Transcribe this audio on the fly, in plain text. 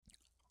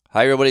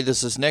Hi, everybody.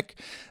 This is Nick,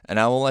 and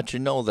I will let you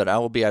know that I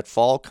will be at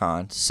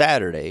FallCon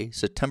Saturday,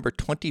 September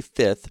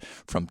 25th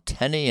from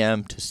 10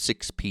 a.m. to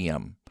 6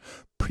 p.m.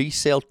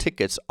 Pre-sale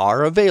tickets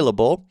are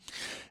available.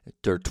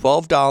 They're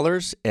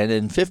 $12 and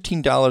then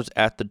 $15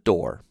 at the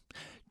door.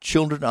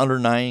 Children under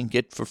 9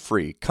 get for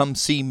free. Come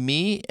see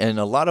me and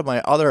a lot of my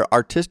other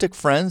artistic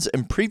friends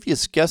and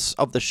previous guests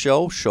of the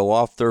show show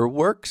off their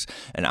works,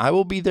 and I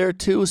will be there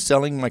too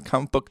selling my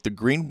comic book The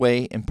Green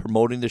Way and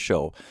promoting the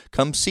show.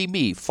 Come see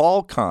me,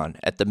 FallCon,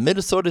 at the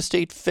Minnesota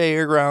State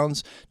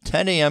Fairgrounds,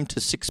 10 a.m. to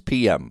 6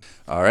 p.m.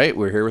 All right,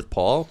 we're here with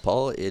Paul.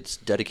 Paul, it's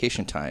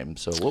dedication time,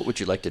 so what would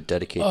you like to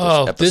dedicate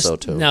this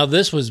episode to? Now,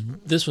 this was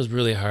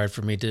really hard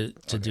for me to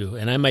do,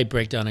 and I might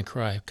break down and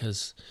cry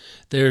because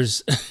there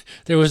was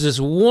this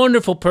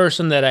wonderful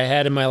person that I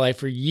had in my life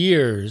for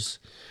years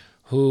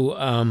who,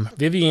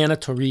 Viviana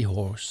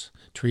Torrijos,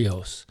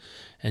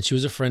 and she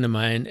was a friend of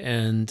mine,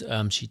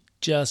 and she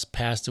just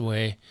passed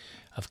away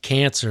of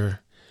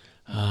cancer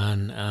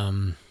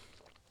on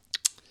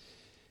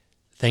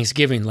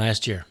Thanksgiving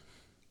last year.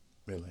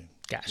 Really?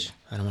 Gosh,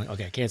 I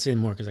can't say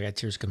anymore because I got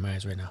tears coming in my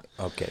eyes right now.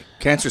 Okay.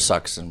 Cancer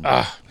sucks.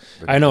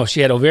 I know. She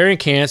had ovarian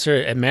cancer.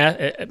 It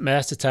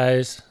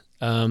metastasized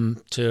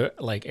to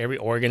like every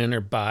organ in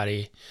her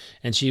body,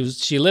 and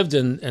she lived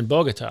in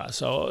Bogota.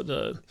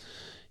 So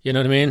you know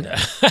what I mean?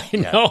 I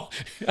know.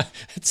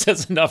 It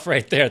says enough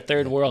right there.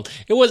 Third world.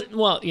 It wasn't.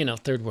 Well,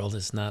 third world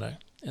is not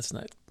that's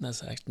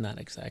not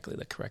exactly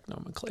the correct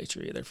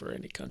nomenclature either for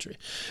any country.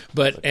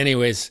 But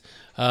anyways,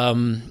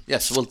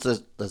 yes. Well,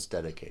 let's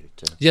dedicate it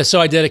to. Yeah.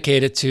 So I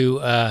dedicate it to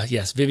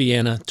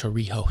Viviana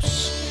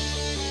Torrijos.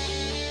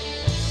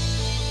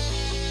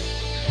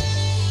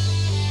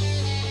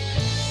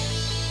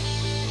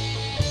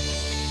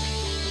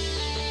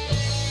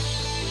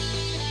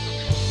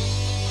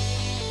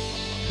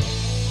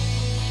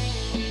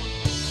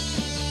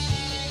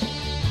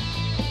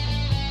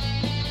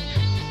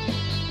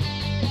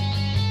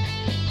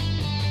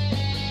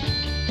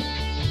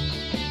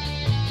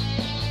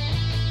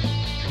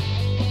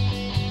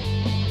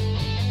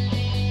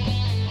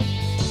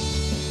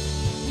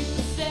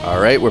 All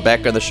right, we're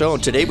back on the show,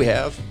 and today we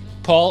have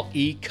Paul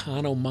E.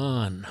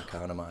 Kahneman.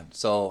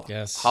 So,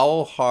 yes.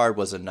 How hard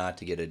was it not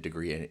to get a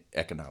degree in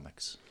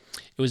economics?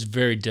 It was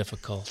very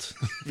difficult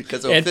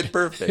Because it fit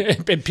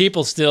perfect. And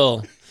people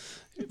still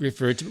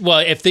refer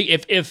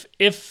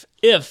to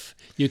if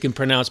you can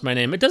pronounce my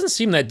name, it doesn't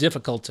seem that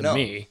difficult to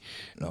me.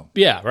 No.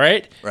 Yeah,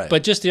 right. Right.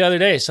 But just the other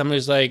day, somebody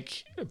was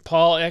like,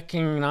 Paul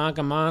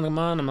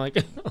Ekinagaman. I'm like,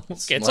 okay,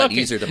 It's a lot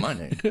easier to my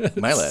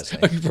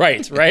last name.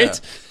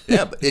 Right.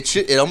 Yeah, but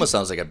it almost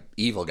sounds like an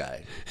evil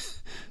guy.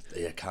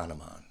 The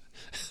Economon.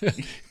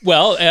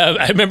 Well,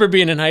 I remember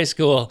being in high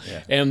school,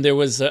 and there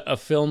was a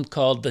film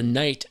called The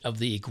Night of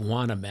the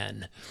Iguana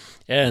Men.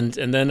 And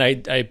then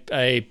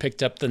I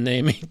picked up the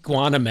name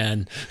Iguana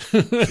Man,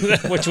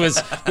 which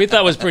we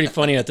thought was pretty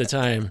funny at the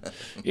time.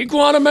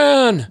 Iguana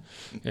Man!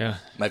 Yeah.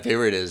 My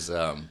favorite is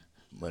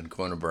when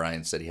Conan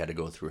O'Brien said he had to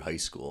go through high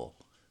school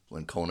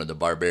when Conan the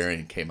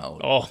Barbarian came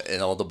out. Oh.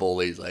 And all the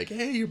bullies like,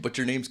 hey, but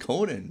your name's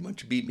Conan. Why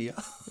don't you beat me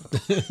up?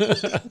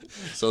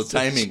 So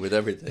timing with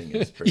everything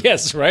is pretty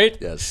Yes, right?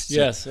 Yes.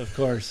 Yes, of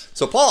course.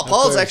 So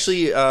Paul's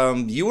actually,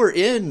 you were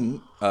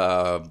in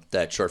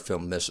that short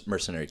film,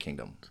 Mercenary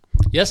Kingdom.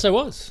 Yes, I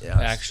was, Yes.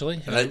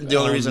 actually. And the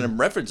only reason I'm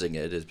referencing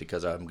it is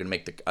because I'm going to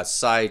make a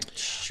side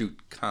shoot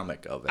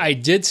comic of it. I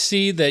did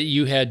see that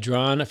you had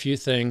drawn a few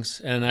things,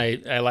 and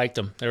I liked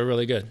them. They were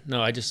really good.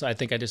 No, I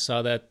think I just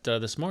saw that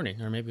this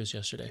morning, or maybe it was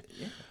yesterday.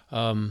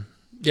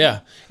 Yeah.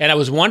 And I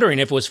was wondering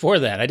if it was for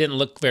that. I didn't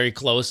look very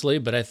closely,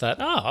 but I thought,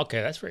 oh,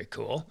 okay, that's very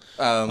cool.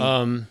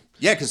 Yeah,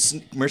 because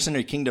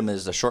Mercenary Kingdom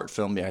is a short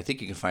film. Yeah, I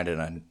think you can find it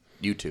on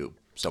YouTube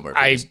somewhere.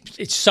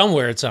 It's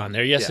somewhere. It's on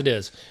there. Yes, it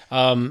is.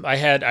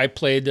 I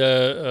played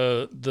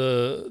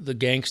the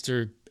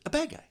gangster. A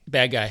bad guy.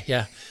 Bad guy,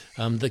 yeah.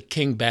 The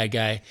king bad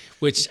guy,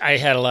 which I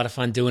had a lot of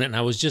fun doing it. And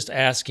I was just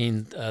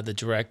asking the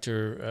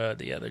director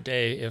the other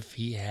day if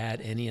he had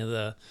any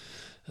of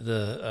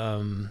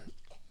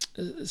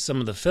some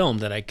of the film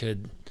that I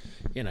could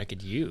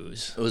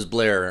use. It was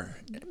Blair.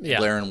 Yeah.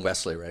 Blair and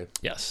Wesley, right?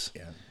 Yes.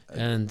 Yeah.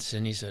 And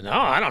he said, "No,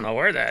 I don't know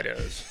where that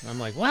is." I'm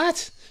like,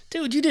 "What,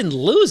 dude? You didn't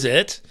lose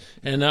it."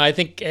 And I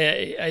think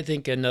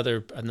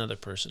another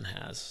person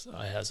has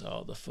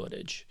all the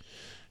footage.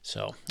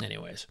 So,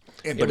 anyways,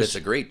 But it's a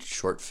great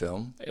short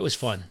film. It was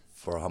fun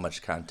for how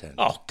much content.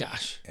 Oh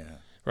gosh, Yeah.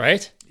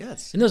 Right?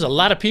 Yes. And there's a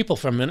lot of people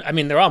from. I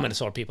mean, they're all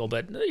Minnesota people,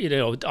 but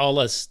all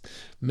us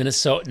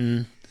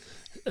Minnesotan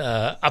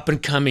up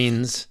and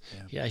comings.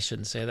 Yeah, I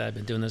shouldn't say that. I've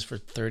been doing this for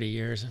 30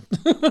 years.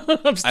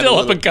 I'm still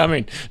up and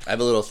coming. I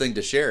have a little thing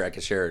to share. I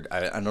could share it.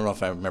 I don't know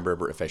if I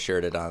remember if I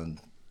shared it on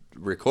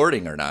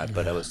recording or not,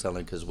 but I was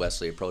telling because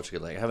Wesley approached me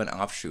like, I have an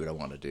offshoot I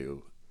want to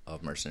do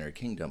of Mercenary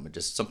Kingdom,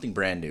 just something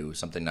brand new,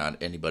 something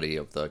not anybody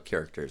of the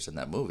characters in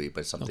that movie,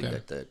 but something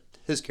that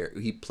his character,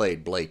 he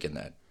played Blake in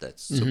that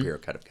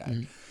superhero kind of guy.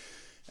 Mm-hmm.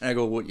 And I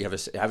go, well, you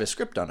have a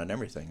script on it and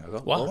everything. I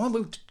go, well, why don't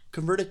we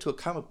convert it to a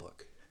comic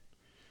book?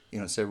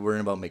 instead of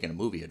worrying about making a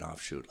movie, an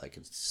offshoot, like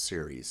a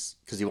series,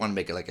 because you want to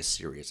make it like a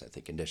series, I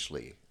think,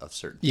 initially of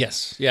certain.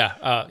 Yes.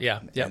 Yeah. Yeah.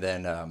 And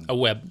then A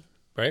web,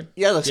 right?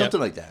 yeah, like something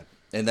like that.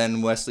 And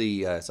then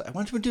Wesley said, I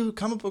want you to do a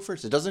comic book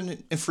first. It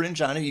doesn't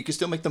infringe on it. You can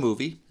still make the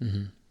movie.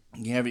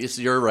 Mm-hmm. You have it's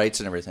your rights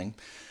and everything.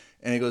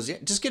 And he goes, yeah,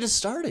 just get it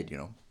started,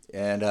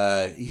 And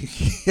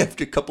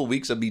after a couple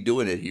weeks of me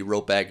doing it, he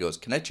wrote back, goes,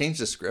 can I change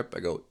the script? I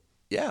go,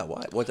 yeah,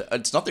 why?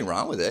 It's nothing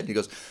wrong with it. And he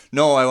goes,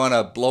 no, I want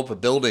to blow up a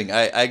building.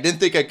 I didn't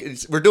think I could.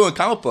 We're doing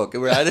comic book.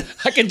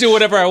 I can do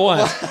whatever I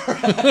want.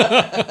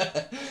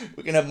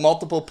 We can have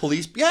multiple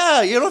police.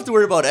 Yeah, you don't have to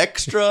worry about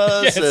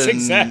extras. Yes,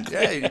 exactly.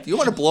 Yeah, if you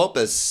want to blow up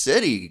a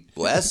city,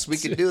 Wes, we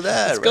can do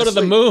that. Let's go to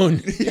the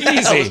moon. Yeah,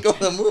 Easy. let's go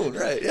to the moon,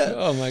 right, yeah.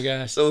 Oh, my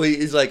gosh. So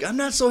he's like, I'm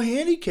not so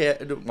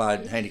handicapped.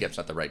 Well, handicap's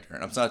not the right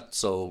term. I'm not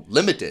so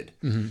limited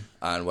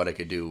on what I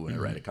could do when I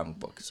write a comic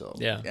book. So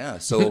yeah.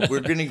 So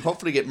we're going to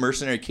hopefully get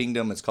Mercenary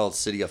Kingdom. It's called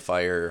City of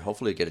Fire.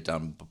 Hopefully get it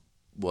done.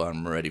 Well,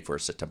 I'm ready for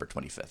September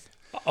 25th.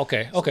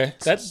 Okay.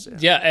 That's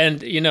and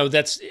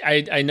that's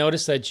I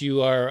noticed that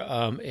you are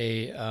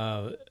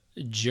a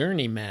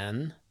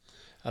journeyman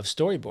of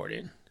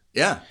storyboarding.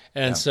 Yeah.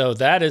 And so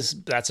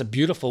that's a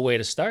beautiful way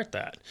to start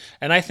that.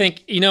 And I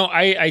think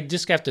I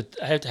just have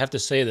to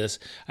say this.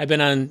 I've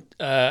been on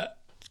a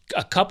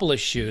couple of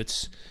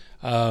shoots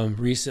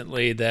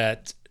recently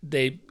that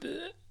the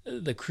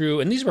crew,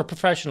 and these were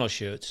professional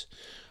shoots.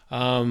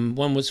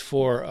 One was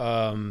for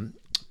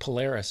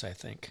Polaris, I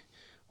think.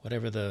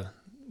 Whatever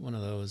one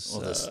of those.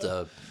 Well, that's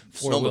the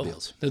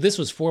snowmobiles. This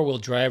was 4-wheel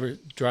drive.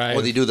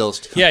 Oh, they do those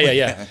too.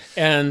 Yeah.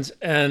 and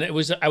I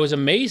was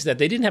amazed that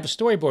they didn't have a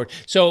storyboard.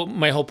 So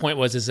my whole point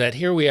is that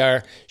here we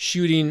are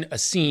shooting a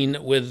scene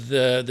with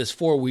this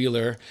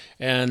 4-wheeler,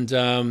 and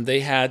they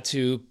had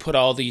to put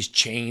all these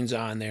chains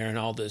on there and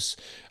all this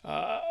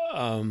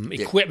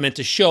equipment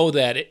to show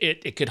that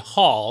it could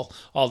haul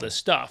all this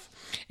stuff.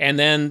 And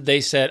then they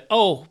said,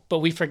 oh, but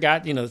we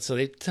forgot, so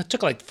they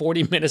took like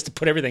 40 minutes to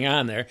put everything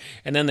on there.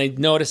 And then they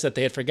noticed that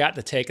they had forgotten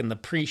to take in the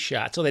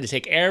pre-shot. So they had to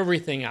take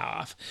everything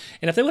off.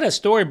 And if they would have a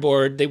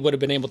storyboard, they would have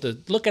been able to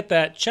look at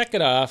that, check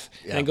it off,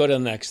 and go to the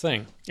next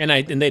thing. And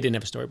they didn't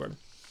have a storyboard.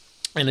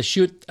 And the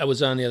shoot I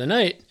was on the other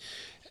night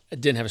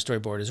didn't have a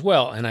storyboard as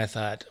well. And I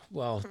thought,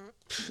 well,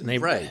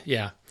 right.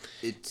 Yeah.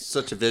 It's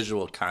such a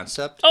visual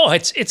concept. Oh,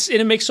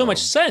 it makes so much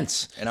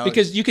sense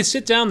because you can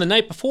sit down the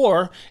night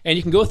before and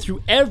you can go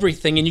through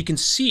everything and you can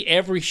see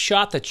every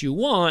shot that you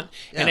want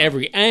and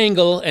every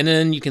angle, and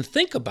then you can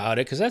think about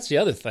it, because that's the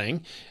other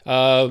thing,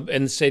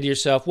 and say to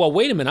yourself, well,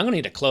 wait a minute, I'm going to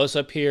need a close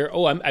up here.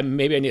 Oh,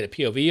 maybe I need a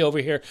POV over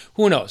here.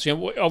 Who knows?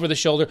 Over the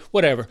shoulder,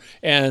 whatever,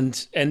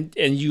 and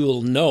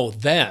you'll know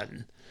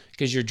then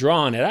because you're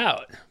drawing it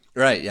out.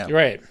 Right. Yeah.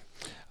 Right.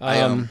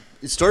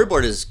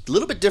 Storyboard is a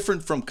little bit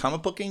different from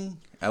comic booking.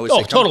 I would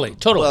say totally.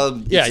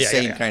 Well, it's the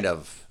same kind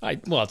of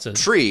it's a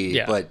tree,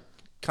 but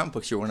comic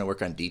books, you want to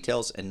work on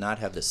details and not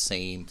have the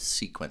same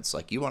sequence.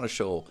 Like, you want to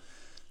show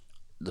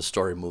the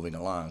story moving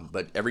along,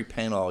 but every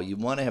panel, you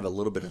want to have a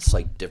little bit of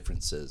slight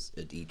differences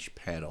at each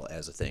panel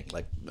as a thing.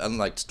 Like,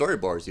 unlike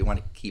storyboards, you want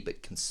to keep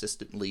it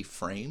consistently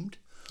framed.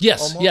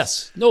 Yes, almost.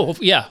 yes. No,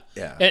 yeah.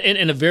 Yeah.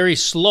 And a very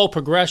slow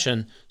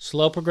progression,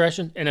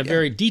 and a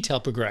very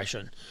detailed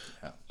progression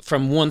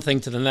from one thing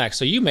to the next.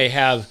 So you may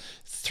have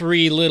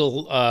 3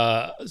 little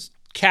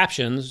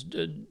captions,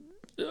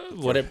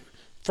 whatever,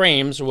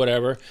 frames or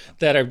whatever,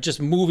 that are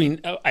just moving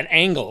an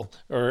angle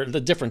or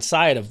the different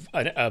side of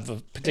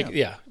a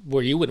particular,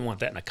 where you wouldn't want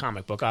that in a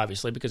comic book,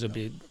 obviously, because it would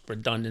be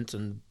redundant.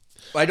 And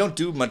I don't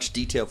do much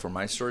detail for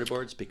my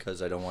storyboards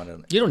because I don't want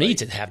to. You don't need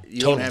to have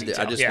total detail.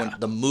 I just want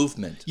the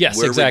movement. Yes,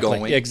 where exactly. We're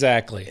going,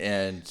 exactly.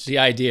 And the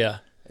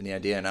idea.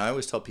 And I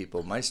always tell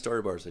people, my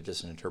storyboards are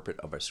just an interpret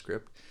of a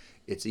script.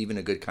 It's even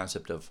a good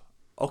concept of,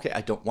 okay,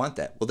 I don't want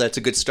that. Well, that's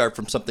a good start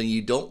from something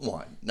you don't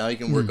want. Now you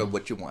can work on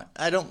what you want.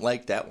 I don't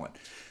like that one.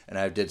 And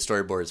I did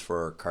storyboards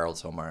for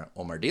Carlos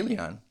Omar de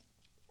Leon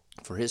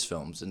for his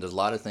films. And there's a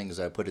lot of things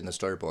I put in the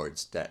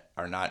storyboards that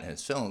are not in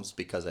his films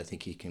because I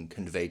think he can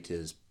convey to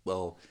his,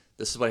 well,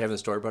 this is what I have in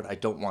the storyboard. I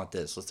don't want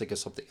this. Let's think of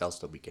something else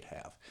that we could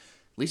have.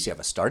 At least you have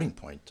a starting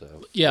point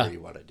of where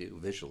you want to do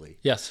visually.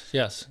 Yes.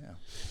 Yeah.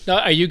 Now,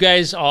 are you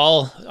guys are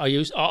all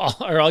you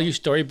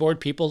storyboard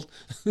people?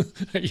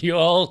 Are you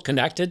all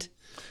connected?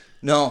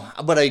 No,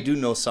 but I do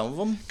know some of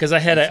them. Because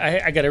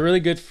I got a really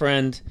good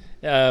friend,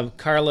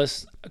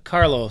 Carlos.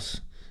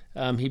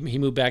 He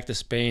moved back to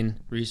Spain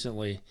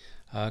recently.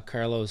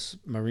 Carlos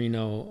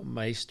Marino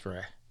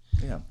Maestre.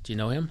 Yeah. Do you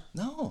know him?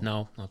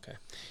 No. Okay.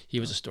 He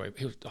was a story.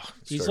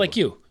 He's like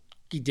you.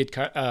 He did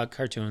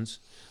cartoons,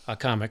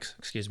 comics,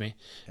 excuse me,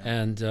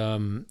 and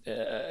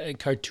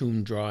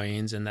cartoon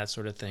drawings and that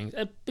sort of thing.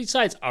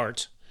 Besides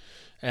art,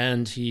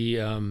 and he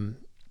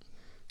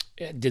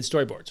did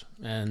storyboards,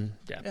 and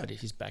but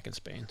he's back in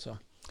Spain. So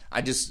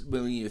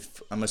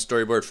if I'm a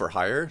storyboard for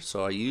hire,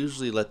 so I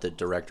usually let the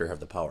director have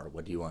the power.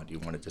 What do you want? Do you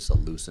want it just a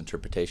loose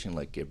interpretation,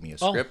 like give me a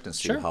script and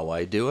see how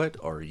I do it,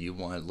 or you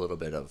want a little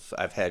bit of?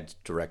 I've had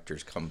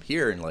directors come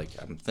here and like,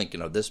 I'm thinking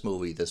of this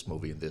movie, and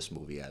this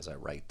movie as I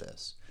write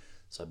this.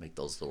 So I make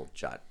those little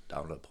jot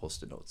down the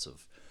post-it notes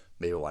of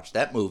maybe watch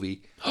that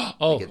movie.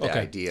 Oh, get the okay.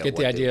 idea. Get of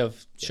the what idea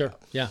of sure.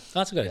 Yeah,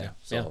 that's a good idea.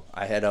 So Yeah.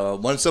 I had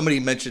one somebody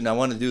mentioned I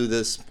want to do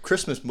this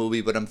Christmas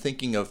movie, but I'm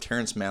thinking of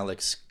Terrence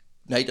Malick's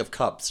Knight of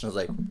Cups, and I was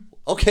like,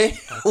 okay,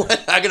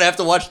 I'm gonna have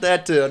to watch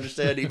that to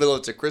understand, even though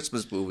it's a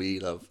Christmas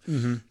movie, of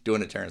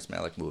doing a Terrence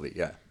Malick movie.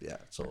 Yeah.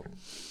 So,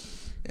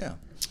 yeah.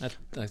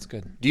 That's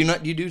good. Do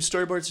you do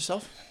storyboards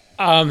yourself?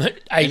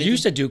 I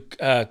used to do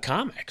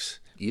comics.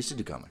 You used to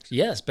do comics.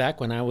 Yes, back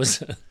when I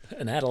was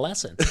an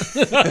adolescent.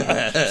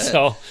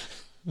 So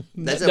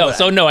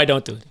no, I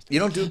don't do it. You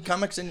don't do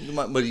comics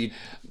but you.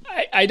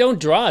 I don't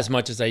draw as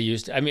much as I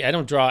used to. I mean, I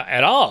don't draw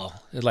at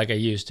all like I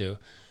used to.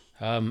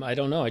 I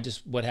don't know.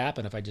 What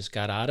happened, if I just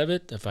got out of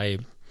it, if I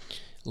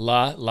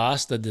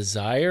lost the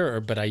desire,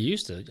 but I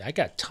used to. I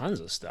got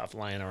tons of stuff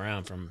lying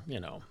around from,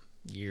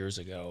 years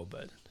ago,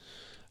 but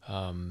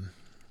I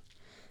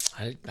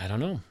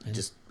don't know.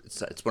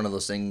 It's one of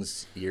those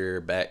things,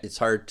 you're back. It's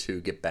hard to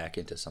get back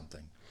into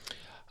something,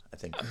 I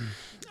think.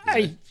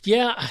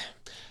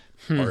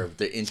 Or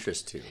the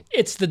interest to.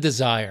 It's the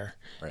desire.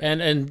 Right.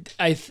 And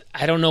I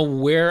don't know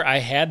where I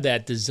had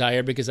that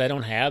desire, because I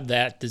don't have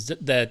that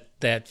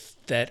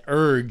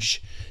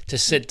urge to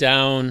sit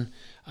down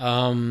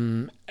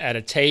at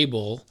a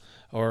table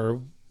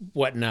or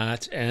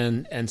whatnot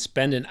and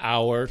spend an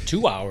hour,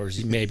 2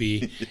 hours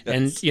maybe, yes.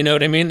 And you know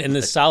what I mean, in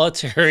the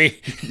solitary.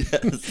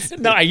 Yes.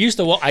 No, I used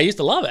to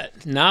love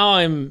it. Now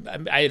I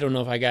don't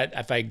know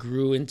if I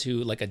grew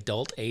into like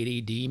adult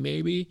ADD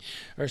maybe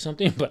or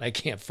something, but I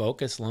can't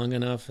focus long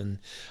enough. And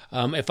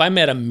if I'm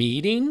at a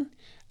meeting,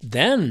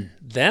 then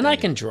I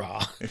can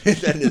draw.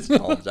 Then it's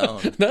calmed down.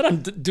 Then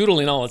I'm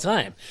doodling all the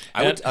time.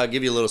 I'll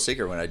give you a little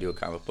secret. When I do a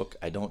comic book,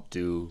 I don't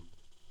do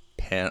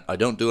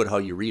it how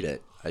you read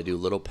it. I do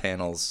little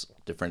panels,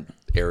 different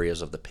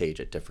areas of the page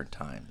at different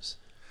times.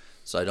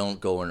 So I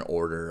don't go in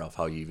order of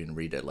how you even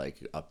read it, like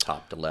up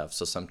top to left.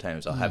 So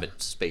sometimes I'll have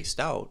it spaced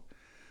out,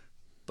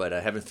 but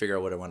I haven't figured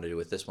out what I want to do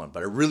with this one.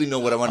 But I really know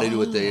what I want to do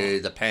with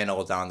the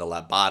panel down the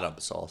bottom.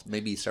 So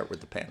maybe start with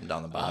the panel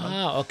down the bottom.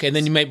 Oh, okay. And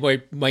then you might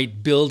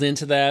build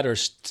into that, or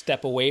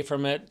step away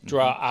from it,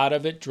 draw out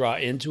of it, draw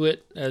into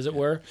it, as it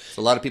were.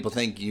 So a lot of people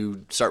think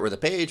you start with a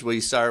page. Where do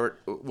you start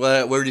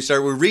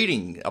with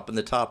reading up in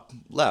the top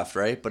left,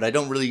 right? But I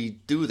don't really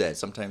do that.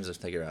 Sometimes I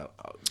figure out.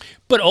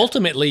 But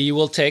ultimately, you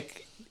will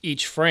take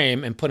each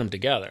frame and put them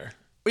together.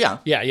 Yeah.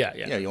 Yeah.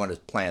 Yeah, you want to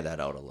plan that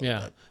out a little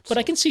bit. But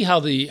I can see how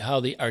the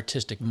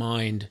artistic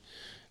mind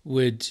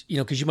would,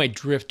 because you might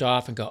drift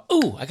off and go,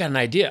 "Ooh, I got an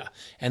idea,"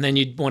 and then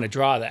you'd want to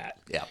draw that.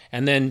 Yeah.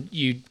 And then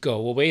you'd go,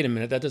 "Well, wait a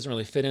minute, that doesn't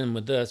really fit in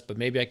with this, but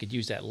maybe I could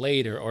use that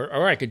later,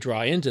 or I could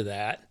draw into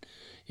that."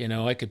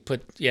 I could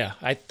put. Yeah,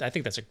 I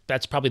think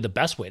that's probably the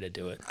best way to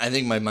do it. I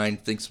think my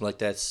mind thinks like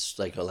that's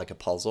like a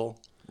puzzle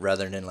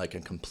rather than like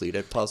a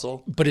completed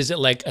puzzle. But is it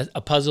like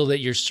a puzzle that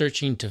you're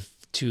searching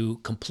to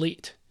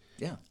complete?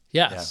 Yeah.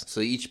 Yes. Yeah.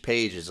 So each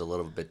page is a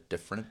little bit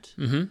different.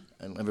 Mm-hmm.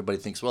 And everybody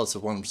thinks, well, it's a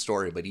one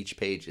story, but each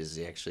page is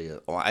actually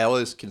I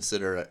always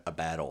consider it a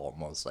battle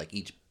almost. Like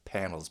each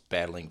panel's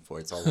battling for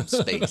its own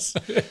space.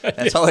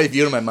 That's how I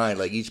view it in my mind.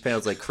 Like each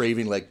panel's like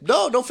craving, like,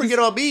 no, don't forget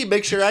about me.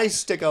 Make sure I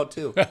stick out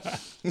too.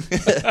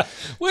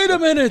 Wait a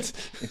minute.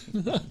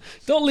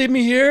 Don't leave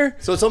me here.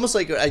 So it's almost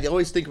like I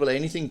always think about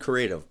anything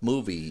creative,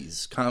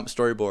 movies,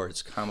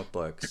 storyboards, comic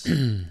books.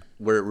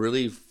 Where it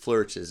really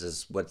flourishes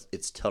is what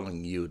it's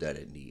telling you that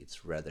it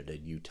needs rather than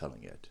you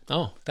telling it.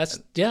 Oh,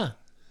 yeah.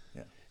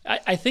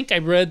 I think I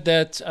read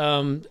that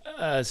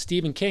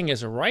Stephen King,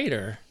 as a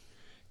writer,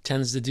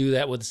 tends to do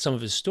that with some of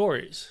his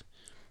stories.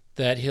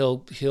 That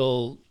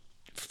he'll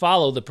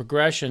follow the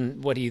progression,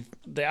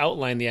 the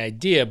outline, the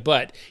idea,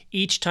 but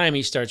each time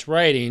he starts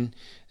writing,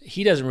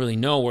 he doesn't really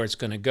know where it's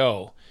going to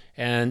go.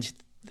 And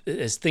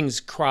as things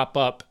crop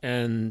up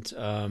and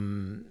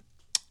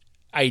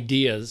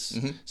ideas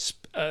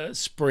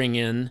spring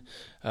in,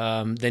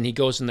 then he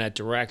goes in that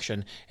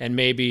direction, and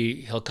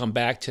maybe he'll come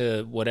back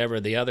to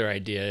whatever the other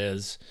idea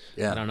is.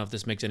 Yeah. I don't know if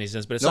this makes any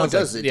sense, but it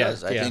does. It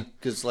does. I think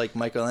because like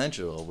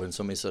Michelangelo, when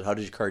somebody said, "How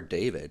did you carve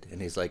David?"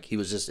 and he's like, "He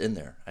was just in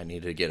there. I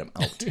needed to get him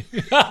out."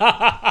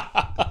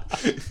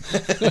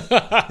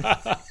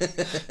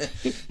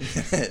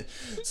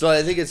 So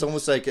I think it's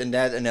almost like in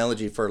that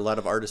analogy for a lot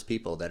of artist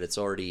people that it's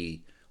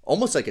already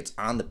almost like it's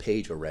on the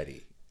page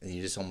already. And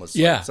you just almost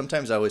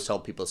sometimes I always tell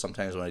people,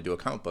 sometimes when I do a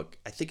comic book,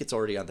 I think it's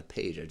already on the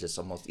page. I just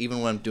almost,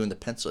 even when I'm doing the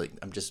penciling,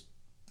 I'm just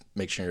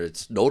make sure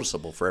it's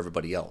noticeable for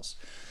everybody else.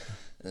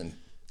 And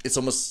it's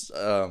almost,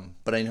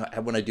 but I know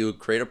when I do a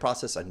creative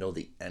process, I know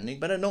the ending,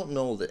 but I don't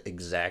know the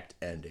exact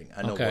ending.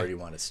 I know where you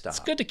want to stop. It's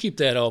good to keep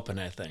that open,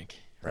 I think.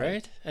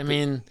 Right? I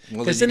mean,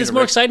 because then it's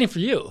more exciting for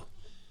you.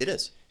 It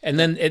is. And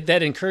then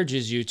that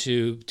encourages you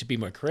to be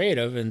more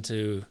creative and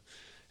to...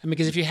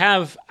 because if you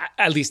have,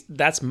 at least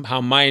that's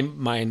how my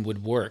mind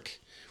would work,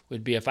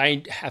 would be if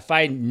I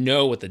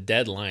know what the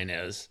deadline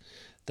is,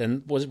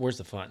 then where's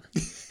the fun?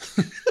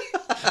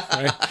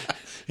 Right?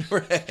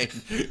 Right.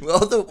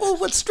 Well,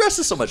 what stress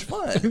is so much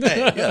fun?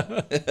 Right,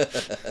 yeah.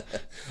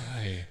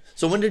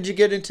 So when did you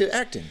get into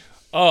acting?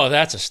 Oh,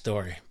 that's a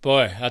story.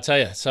 Boy, I'll tell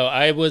you. So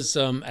I was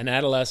an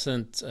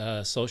adolescent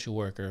social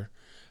worker,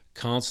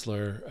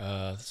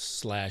 counselor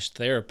slash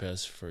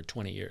therapist for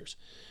 20 years.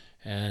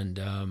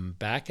 And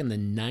back in the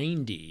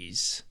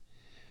 90s,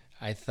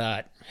 I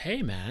thought,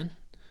 hey, man,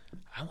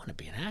 I want to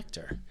be an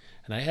actor.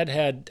 And I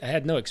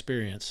had no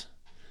experience.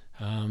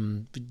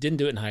 Didn't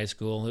do it in high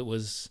school. It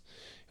was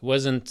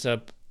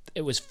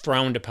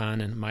frowned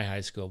upon in my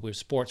high school.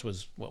 Sports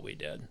was what we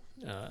did.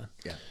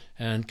 Yeah.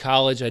 And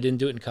college, I didn't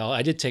do it in college.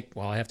 I did take,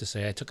 well, I have to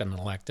say, I took an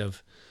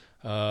elective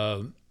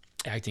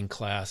acting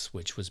class,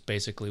 which was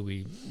basically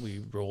we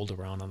rolled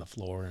around on the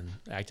floor and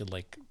acted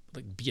like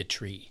be a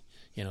tree,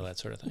 that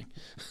sort of thing.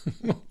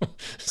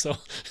 So,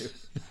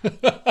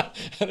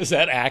 is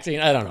that acting?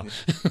 I don't know.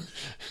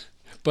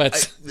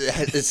 But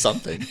it's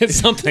something. It's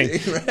something.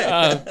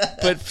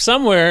 But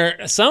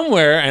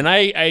somewhere, and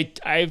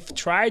I've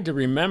tried to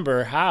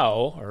remember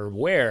how or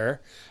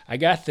where I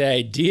got the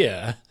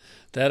idea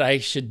that I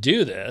should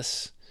do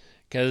this,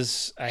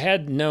 because I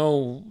had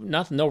no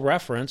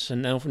reference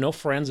and no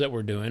friends that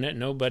were doing it.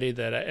 Nobody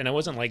and I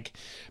wasn't like,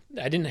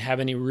 I didn't have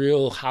any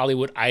real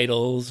Hollywood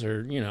idols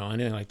or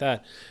anything like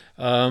that.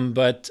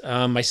 But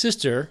my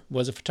sister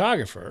was a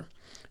photographer,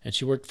 and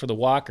she worked for the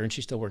Walker, and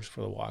she still works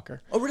for the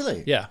Walker. Oh,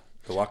 really? Yeah.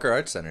 The Walker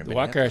Arts Center. The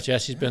Walker Arts, yeah,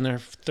 she's been there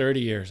for 30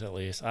 years at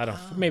least. I don't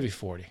know, maybe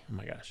 40. Oh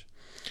my gosh.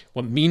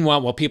 Well,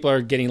 meanwhile, while people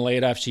are getting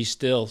laid off, she's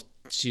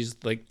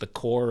like the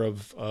core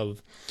of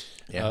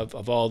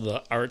all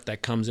the art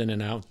that comes in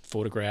and out,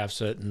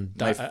 photographs it, and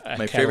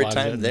my favorite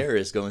time there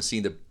is going to see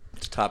the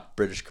top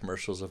British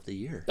commercials of the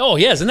year. Oh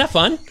yeah, isn't that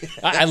fun?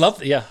 I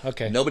love. Yeah,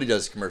 okay. Nobody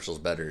does commercials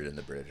better than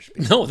the British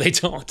people. No, they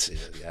don't.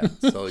 Yeah.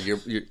 So you're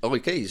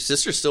okay. Your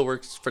sister still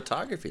works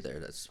photography there.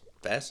 That's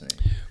fascinating.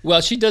 Well,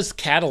 she does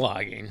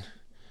cataloging.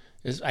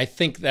 I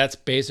think that's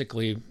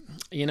basically,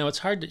 it's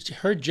hard.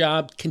 Her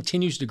job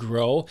continues to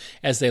grow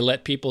as they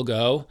let people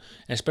go,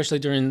 especially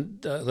during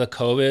the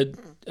COVID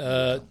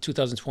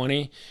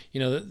 2020.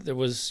 There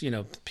was,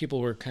 people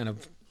were kind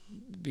of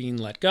being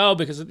let go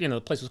because the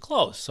place was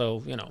closed. So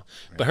right.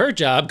 But her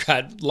job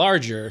got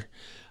larger.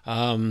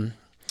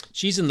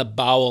 She's in the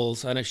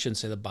bowels. I shouldn't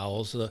say the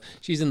bowels.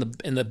 She's in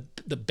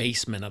the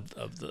basement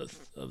of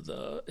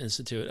the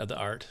institute, of the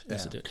art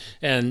institute,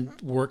 and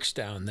works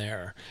down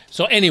there.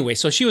 So anyway,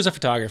 she was a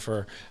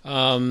photographer,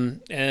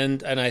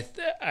 and I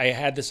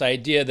had this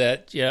idea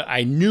that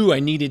I knew I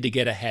needed to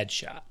get a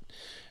headshot.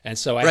 And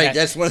so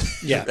that's one.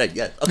 Yeah. Right.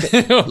 Yeah.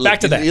 Okay. Back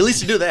to that. At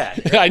least you do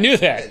that. I knew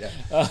that.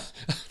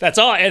 That's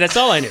all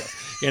I knew.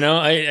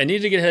 I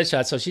needed to get a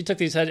headshot. So she took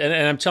these and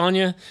I'm telling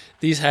you,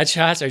 these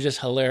headshots are just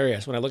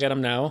hilarious. When I look at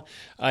them now,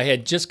 I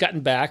had just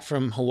gotten back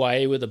from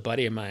Hawaii with a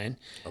buddy of mine,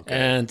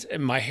 and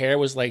my hair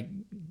was like,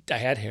 I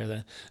had hair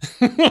then.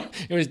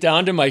 It was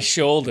down to my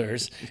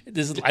shoulders. It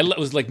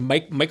was like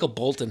Michael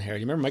Bolton hair.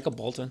 You remember Michael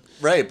Bolton?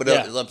 Right, but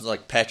it was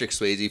like Patrick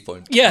Swayze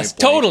point. Yes,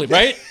 totally,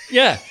 right?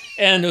 Yeah.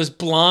 And it was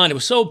blonde. It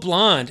was so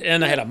blonde.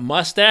 And I had a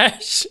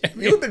mustache.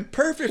 You would have been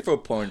perfect for a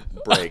porn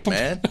break,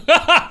 man.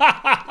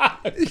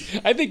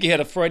 I think you had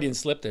a Freudian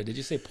slip there. Did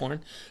you say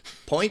porn?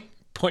 Point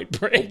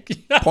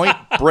Break. Point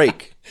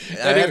Break.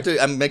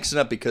 I'm mixing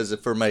up because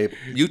for my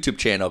YouTube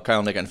channel,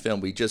 Kyle Nick on Film,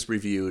 we just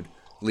reviewed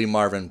Lee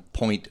Marvin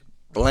Point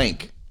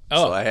Blank.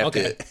 Oh, so I have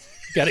to.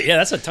 Got it. Yeah,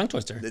 that's a tongue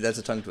twister. That's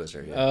a tongue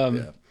twister.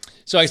 Yeah.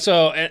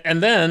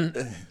 And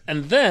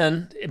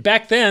then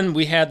back then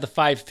we had the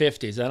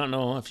 550s. I don't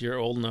know if you're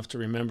old enough to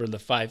remember the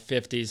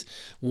 550s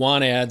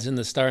want ads in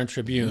the Star and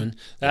Tribune.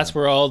 That's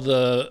where all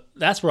the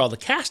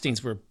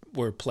castings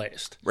were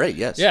placed. Right.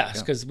 Yes.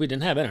 Yes, because we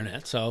didn't have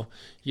internet, so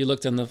you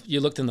looked in the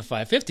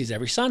 550s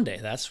every Sunday.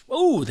 That's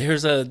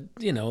there's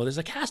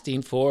a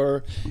casting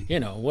for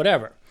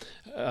whatever.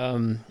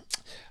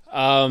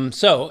 And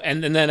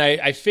then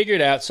I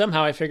figured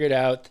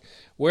out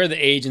where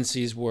the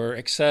agencies were,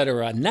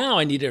 etc. Now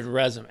I needed a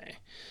resume.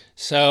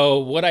 So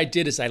what I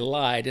did is I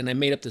lied and I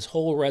made up this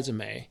whole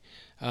resume,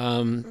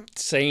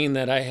 saying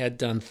that I had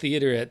done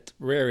theater at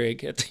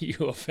Rarig at the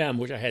U of M,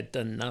 which I had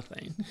done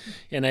nothing.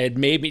 And I had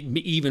maybe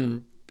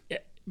even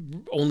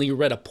only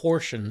read a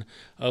portion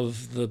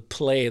of the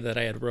play that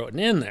I had written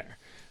in there.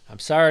 I'm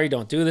sorry,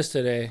 don't do this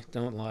today.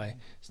 Don't lie.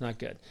 It's not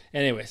good.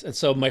 Anyways, and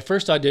so my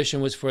first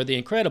audition was for The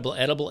Incredible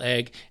Edible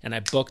Egg, and I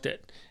booked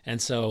it.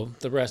 And so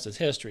the rest is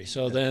history.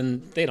 So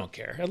then they don't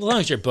care. As long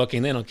as you're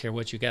booking, they don't care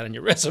what you got on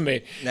your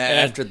resume. Now,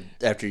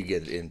 after you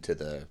get into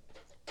the...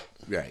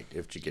 Right,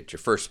 if you get your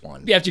first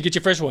one. Yeah, after you get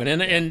your first one.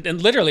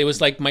 And literally it was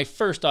like my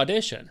first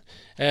audition.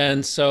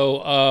 And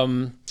so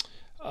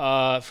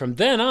from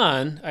then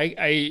on,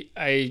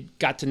 I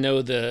got to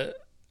know the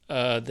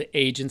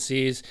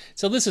agencies.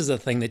 So this is the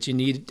thing that you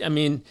need. I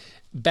mean,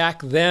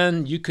 back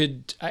then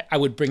I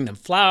would bring them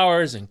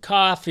flowers and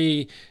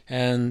coffee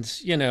and,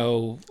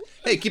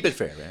 Hey, keep it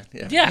fair,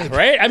 man. Yeah,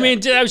 right? I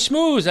mean, I was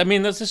schmooze. I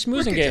mean, that's a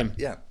schmoozing game.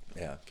 Yeah,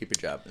 keep your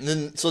job. And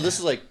then, so this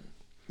is like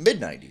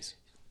mid-90s.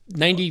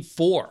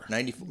 94.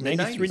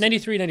 93,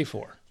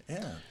 94.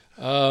 Yeah.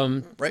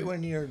 Right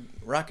when you're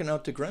rocking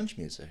out to grunge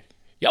music.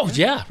 Oh,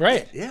 yeah,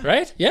 right. Yeah.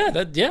 Right?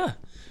 Yeah, yeah.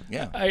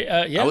 Yeah.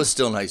 I I was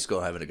still in high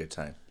school having a good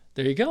time.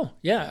 There you go.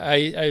 Yeah,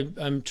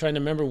 I'm trying to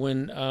remember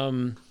when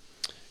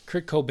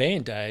Kurt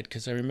Cobain died,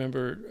 because I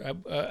remember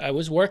I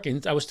was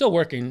still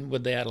working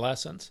with the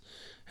Adolescents,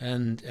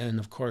 and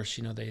of course,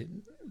 you know,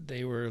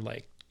 they were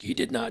like, he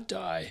did not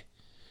die,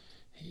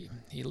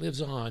 he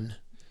lives on,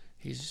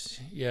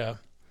 yeah.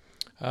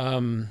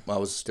 Well, I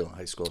was still in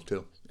high school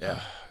too. Yeah.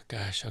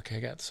 Gosh, okay, I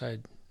got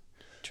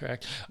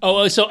sidetracked.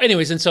 Oh, so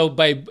anyways, and so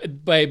by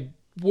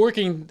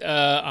working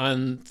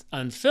on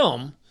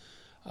film,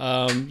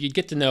 you'd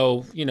get to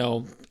know, you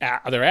know,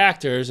 other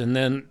actors, and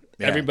then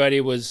everybody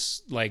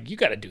was like, "You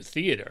got to do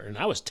theater," and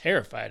I was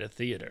terrified of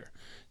theater.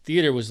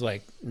 Theater was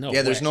like, no.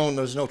 Yeah, there's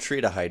no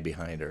tree to hide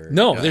behind, or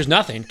no, there's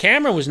nothing.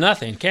 Camera was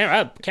nothing.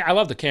 I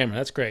love the camera.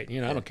 That's great.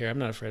 You know, I don't care. I'm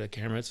not afraid of the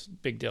camera. It's a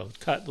big deal.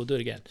 Cut. We'll do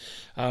it again.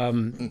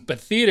 But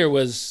theater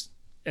was,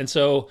 and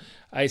so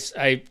I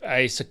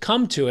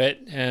succumbed to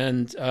it,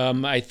 and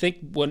I think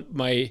when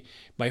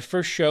my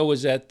first show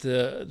was at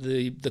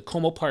the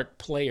Como Park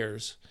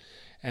Players,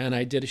 and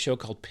I did a show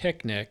called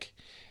Picnic,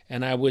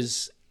 and I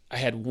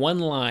had one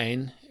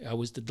line. I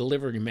was the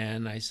delivery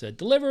man. I said,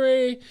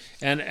 "Delivery,"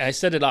 and I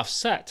said it off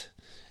set,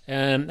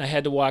 and I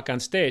had to walk on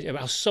stage. I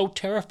was so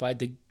terrified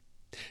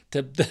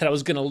that I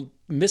was going to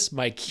miss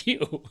my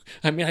cue.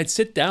 I mean, I'd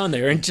sit down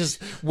there and just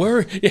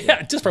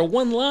just for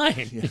one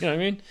line. You know what I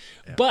mean?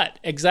 Yeah. But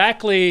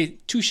exactly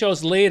 2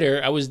 shows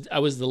later, I was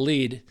the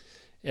lead,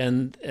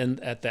 and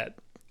at that.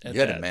 You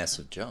had a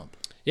massive jump.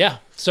 Yeah.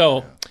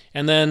 So,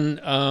 and then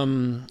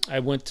I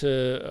went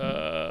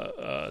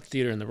to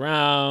Theater in the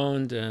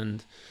Round,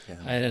 and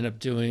I ended up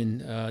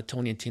doing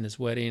Tony and Tina's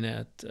Wedding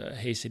at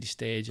Hay City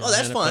Stage. Oh,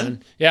 that's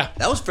fun. Yeah.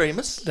 That was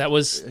famous. That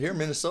was... Here in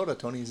Minnesota,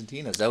 Tony's and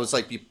Tina's. That was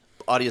like the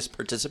audience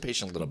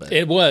participation a little bit.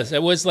 It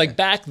was like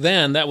back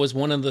then, that was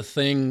one of the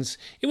things.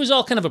 It was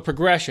all kind of a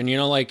progression, you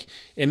know, like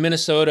in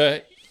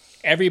Minnesota,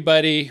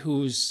 everybody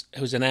who's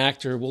an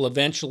actor will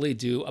eventually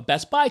do a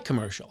Best Buy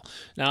commercial.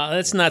 Now,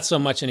 that's not so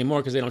much anymore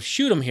because they don't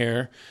shoot them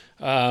here,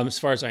 as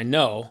far as I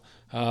know.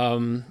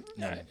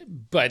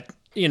 But,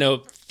 you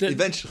know,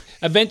 eventually.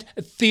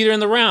 Theater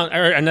in the Round,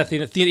 or not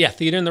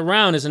Theater in the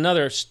Round is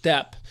another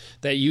step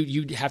that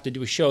you have to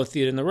do a show,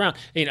 Theater in the Round.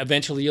 And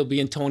eventually you'll be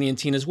in Tony and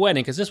Tina's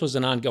Wedding, because this was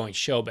an ongoing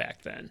show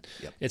back then.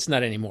 Yep. It's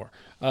not anymore.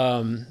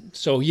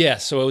 So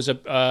it was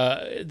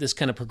this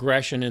kind of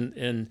progression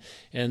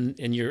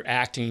in your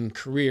acting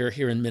career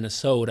here in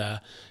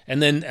Minnesota,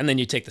 and then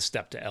you take the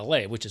step to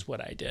LA, which is what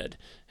I did.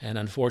 And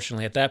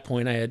unfortunately, at that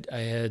point, I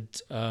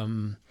had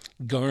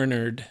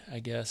garnered, I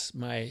guess,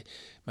 my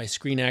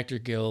Screen Actor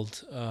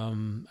Guild.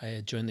 I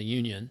had joined the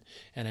union,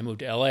 and I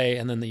moved to LA,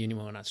 and then the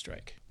union went on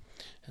strike.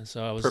 And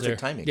so I was perfect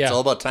timing. Yeah. It's all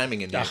about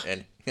timing, and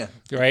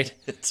right.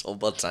 It's all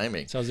about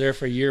timing. So I was there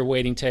for a year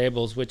waiting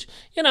tables, which,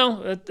 you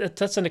know,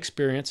 that's an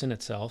experience in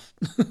itself.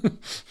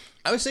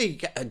 I would say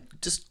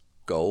just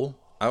go.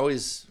 I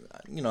always,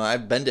 you know,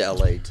 I've been to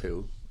LA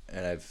too,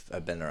 and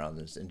I've been around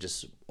this, and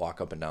just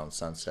walk up and down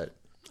Sunset.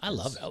 I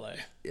love LA.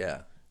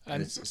 Yeah.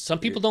 Some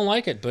people don't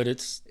like it, but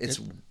it's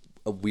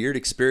a weird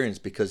experience,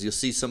 because you'll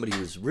see somebody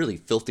who's really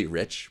filthy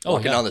rich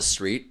walking down the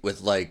street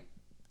with like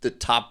the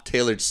top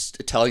tailored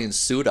Italian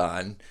suit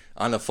on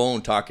the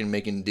phone, talking,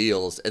 making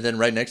deals, and then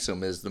right next to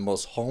him is the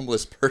most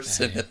homeless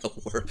person in the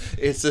world.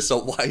 It's just a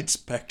wide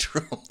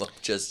spectrum of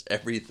just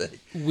everything.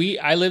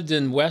 I lived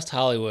in West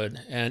Hollywood,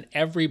 and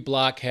every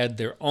block had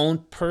their own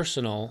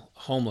personal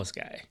homeless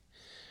guy.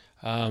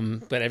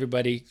 But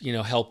everybody, you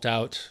know, helped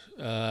out,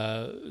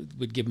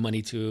 would give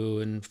money to,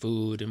 and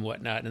food and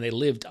whatnot, and they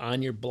lived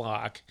on your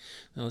block.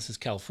 Now, this is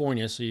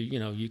California, so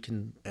you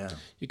can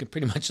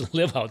pretty much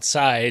live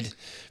outside.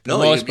 No,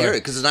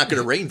 because it's not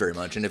going to rain very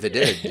much, and if it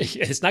did,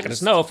 it's not going to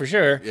snow for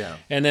sure. Yeah,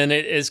 and then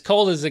as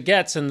cold as it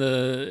gets in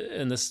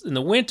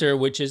the winter,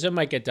 which is, it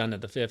might get down to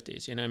the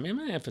 50s. You know, I mean,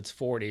 if it's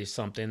 40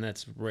 something,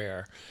 that's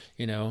rare.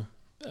 You know.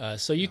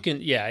 So you can,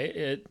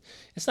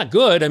 it's not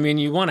good. I mean,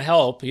 you want to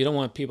help. You don't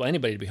want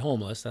anybody to be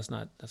homeless. That's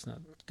not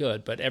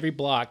good. But every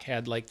block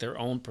had like their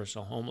own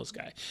personal homeless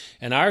guy,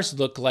 and ours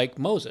looked like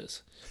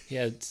Moses. He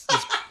had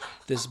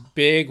this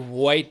big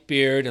white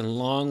beard and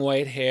long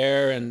white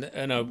hair, and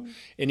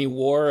he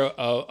wore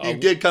He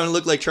did kind of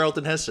look like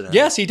Charlton Heston. Huh?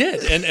 Yes, he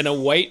did, and a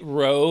white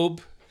robe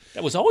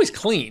that was always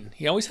clean.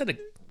 He always had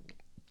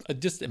a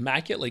just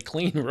immaculately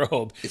clean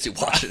robe. Is he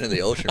washing in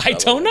the ocean? I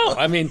don't know.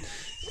 I mean,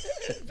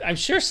 I'm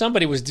sure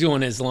somebody was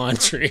doing his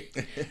laundry.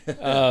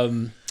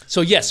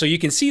 So you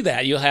can see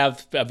that. You'll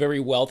have a very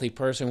wealthy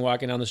person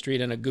walking down the street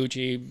in a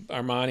Gucci,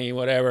 Armani,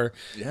 whatever,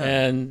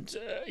 and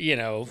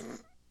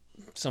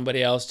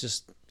somebody else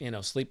just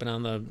sleeping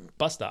on the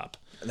bus stop.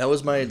 And that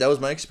was my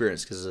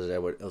experience, because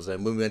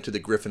we went to the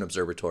Griffin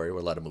Observatory,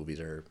 where a lot of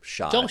movies are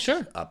shot. Oh,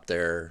 sure. Up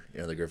there,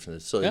 the Griffin.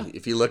 So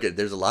if you look at,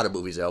 there's a lot of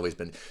movies that always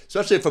been,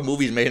 especially if a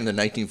movie's made in the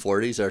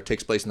 1940s or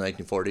takes place in the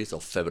 1940s,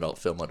 they'll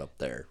film it up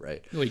there,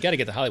 right? Well, you got to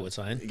get the Hollywood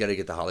sign. You got to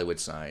get the Hollywood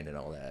sign and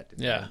all that.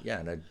 And,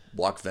 and I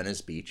walked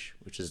Venice Beach,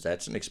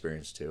 that's an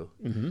experience too.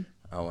 Mm-hmm.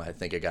 Oh, I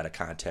think I got a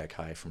contact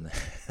high from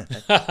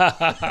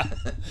that.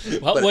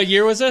 What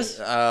year was this?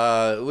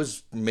 It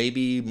was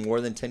maybe more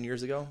than 10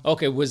 years ago.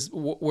 Okay, was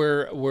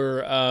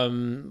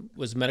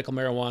medical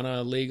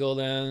marijuana legal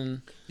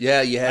then?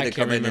 Yeah, you had I to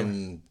come can't in remember.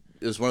 and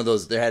it was one of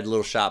those. They had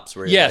little shops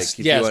where Yes,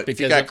 if yes, if you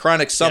because got of-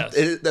 chronic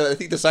something, yes. I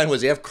think the sign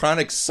was you have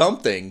chronic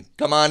something.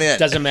 Come on in.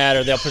 Doesn't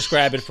matter. They'll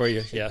prescribe it for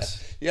you.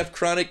 Yes. You have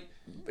chronic.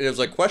 It was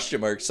like question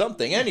mark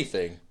something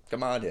anything.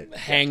 Come on in.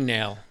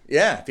 Hangnail.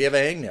 Yeah, if you have a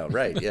hangnail,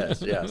 right?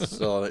 Yes, yes.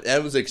 So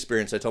that was the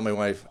experience. I told my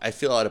wife I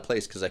feel out of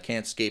place because I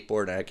can't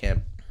skateboard and I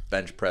can't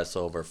bench press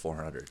over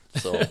 400.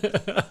 So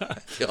I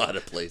feel out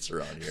of place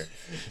around here.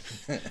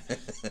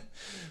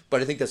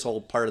 But I think that's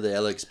all part of the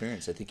LA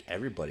experience. I think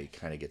everybody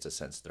kind of gets a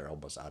sense they're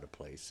almost out of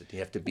place. You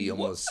have to be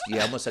almost. You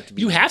almost have to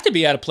be. You have to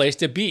be out of place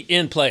to be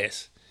in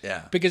place.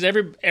 Yeah. Because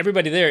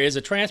everybody there is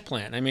a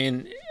transplant. I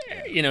mean,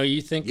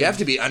 you think You have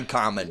to be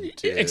uncommon.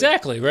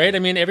 exactly right. I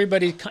mean,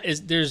 everybody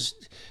is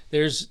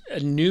there's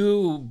a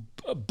new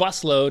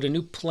busload, a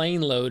new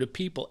plane load of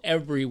people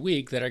every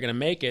week that are going to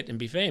make it and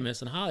be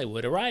famous in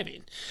Hollywood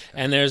arriving,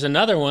 and there's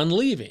another one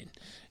leaving,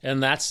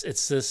 and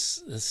it's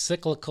this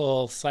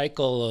cyclical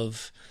cycle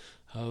of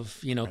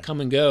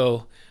come and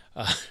go.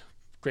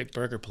 Great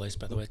burger place,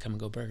 by the way, Come and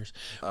Go Burgers.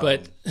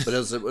 But it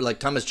was like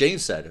Thomas Jane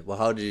said. Well,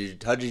 how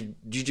did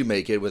you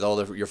make it with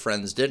all your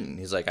friends didn't?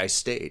 He's like, I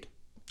stayed.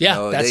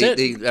 yeah, that's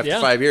it. After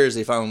 5 years,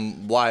 they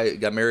found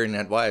got married and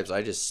had wives.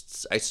 I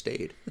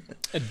stayed.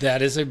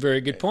 That is a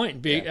very good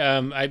point.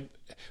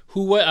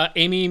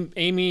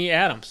 Amy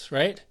Adams,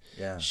 right?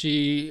 Yeah.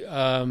 She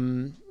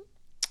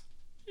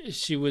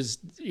was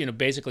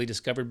basically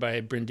discovered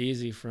by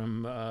Brindisi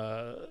from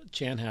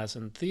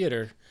Chanhassen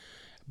Theater,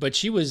 but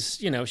she was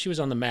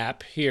on the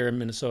map here in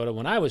Minnesota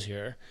when I was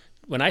here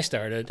when I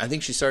started. I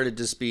think she started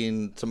just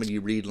being somebody you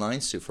read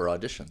lines to for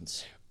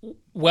auditions.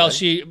 Well,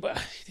 right?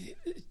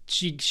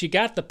 she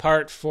got the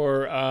part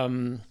for I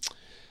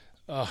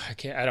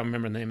don't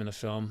remember the name of the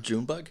film.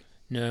 Junebug?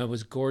 No, it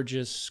was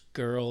Gorgeous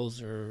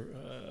Girls or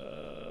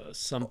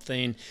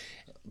something.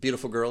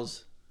 Beautiful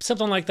Girls?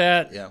 Something like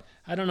that. Yeah.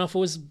 I don't know if it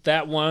was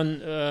that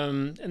one.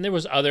 And there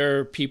was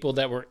other people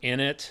that were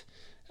in it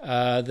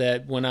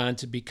that went on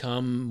to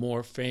become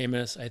more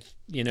famous.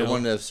 The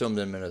one that's filmed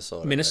in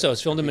Minnesota. Minnesota. Right?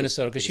 It's filmed in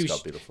Minnesota because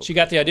Beautiful she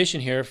got the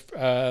audition here,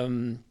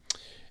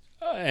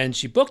 and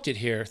she booked it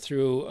here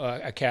through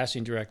a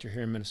casting director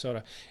here in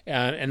Minnesota.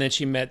 And then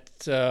she met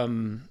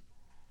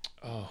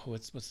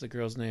what's the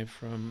girl's name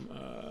from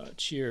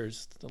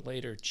Cheers, the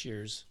later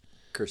Cheers?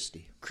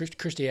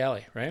 Kirstie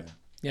Alley, right?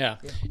 Yeah.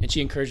 And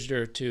she encouraged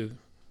her to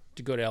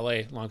go to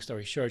LA. Long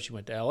story short, she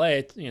went to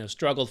LA,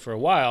 struggled for a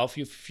while, a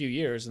few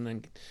years, and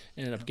then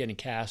ended up getting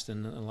cast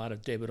in a lot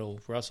of David O.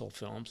 Russell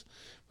films,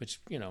 which,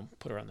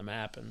 put her on the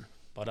map and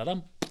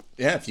ba-da-dum.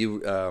 Yeah, if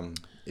you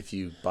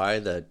buy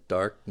the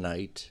Dark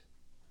Knight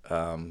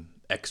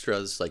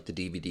extras, like the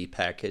DVD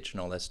package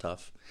and all that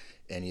stuff,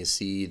 and you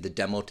see the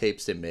demo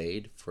tapes they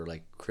made for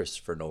like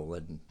Christopher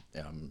Nolan,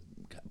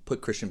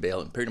 put Christian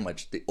Bale in pretty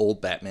much the old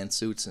Batman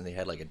suits, and they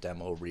had like a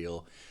demo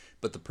reel,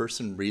 but the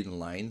person reading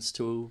lines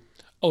to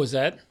is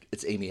that?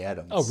 It's Amy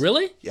Adams. Oh,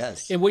 really?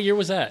 Yes. And what year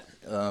was that?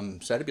 So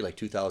that'd be like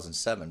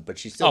 2007, but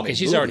she still made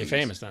she's movies. already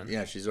famous then.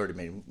 Yeah, she's already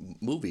made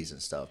movies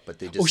and stuff, but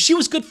they just... Oh, she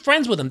was good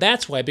friends with him.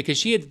 That's why, because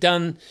she had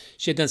done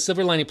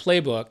Silver Lining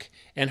Playbook,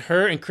 and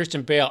her and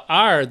Christian Bale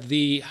are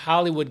the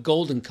Hollywood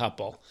golden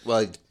couple.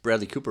 Well,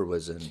 Bradley Cooper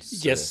was in...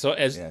 Yes, so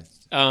as... Yeah.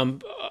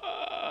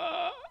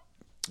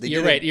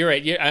 You're right.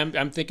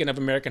 I'm thinking of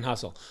American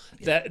Hustle.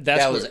 That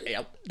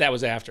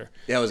was after.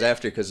 Yeah, it was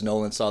after because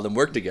Nolan saw them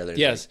work together.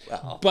 Yes,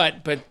 like, wow.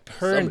 but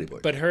her Somebody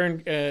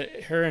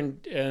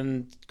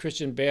and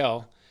Christian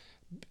Bale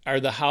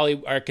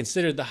are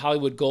considered the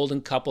Hollywood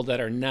golden couple that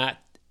are not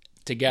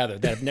together,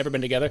 that have never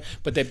been together,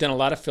 but they've done a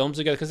lot of films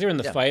together because they're in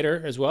The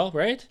Fighter as well,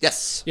 right?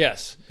 Yes.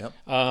 Yes. Yep.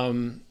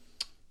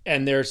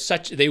 And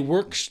they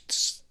work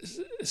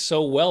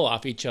so well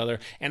off each other.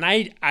 And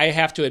I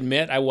have to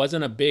admit, I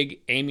wasn't a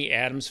big Amy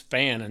Adams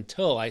fan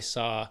until I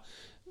saw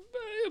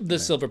the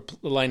Silver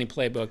Lining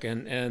Playbook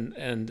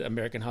and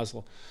American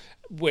Hustle.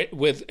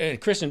 With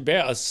Christian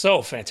Bale is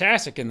so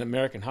fantastic in the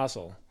American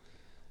Hustle.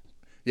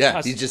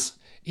 Yeah, he gets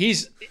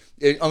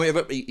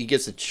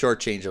a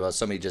shortchange about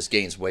somebody just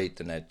gains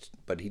weight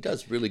but he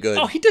does really good.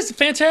 Oh, he does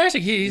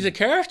fantastic. He's a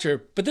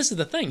character, but this is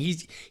the thing.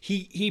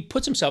 He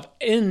puts himself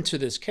into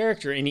this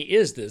character, and he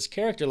is this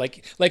character,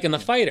 like in The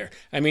Fighter.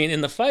 I mean,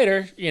 in The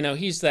Fighter,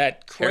 he's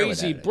that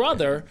crazy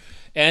brother,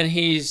 and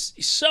he's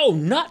so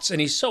nuts,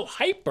 and he's so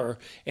hyper,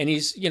 and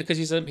he's because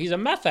he's a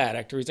meth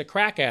addict or he's a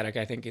crack addict,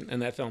 I think, in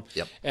that film.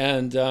 Yep.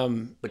 And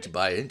but you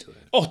buy into it.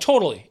 Oh,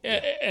 totally.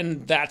 Yeah.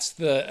 And that's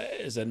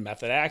is it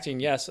method acting?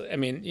 Yes. I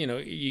mean,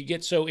 you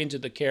get so into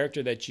the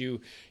character that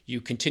you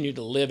continue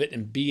to live it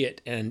and be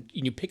it, and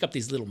you pick up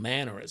these little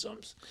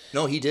mannerisms.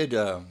 No, he did.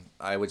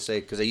 I would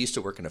say, because I used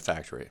to work in a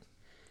factory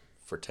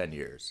for 10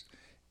 years,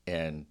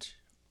 and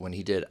when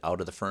he did Out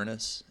of the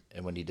Furnace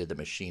and when he did The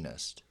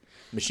Machinist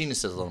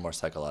is a little more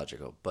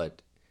psychological,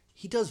 but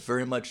he does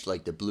very much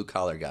like the blue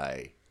collar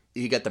guy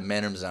he got the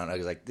mannerisms down. I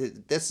was like,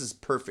 this is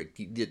perfect.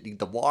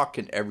 The walk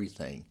and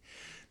everything,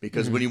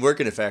 because when you work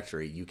in a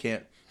factory, you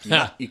can't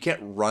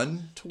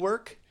run to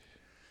work.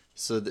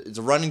 So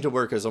the running to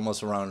work is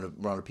almost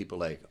around people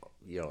like,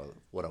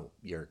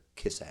 you're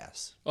kiss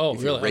ass. Oh,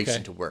 if really? You're racing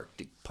Okay. to work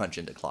to punch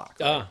in the clock.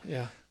 Right?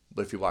 Yeah.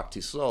 But if you walk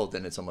too slow,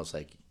 then it's almost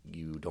like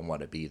you don't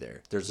want to be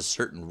there. There's a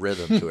certain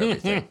rhythm to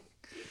everything.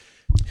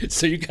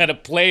 So you got to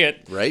play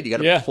it, Right? You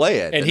got to play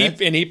it. And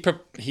he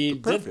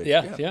Perfect. did,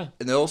 yeah.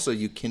 And then also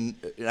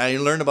I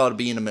learned about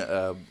being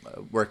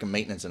working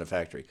maintenance in a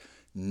factory.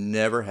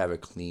 Never have a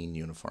clean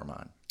uniform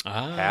on.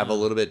 Have a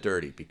little bit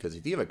dirty, because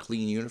if you have a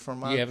clean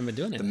uniform on, You haven't been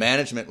doing it. The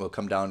management will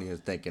come down to you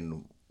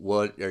thinking,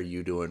 what are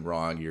you doing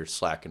wrong? You're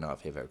slacking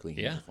off. Have a clean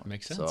uniform.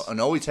 Makes sense. So, and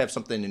always have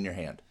something in your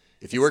hand.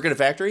 If you work in a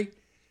factory,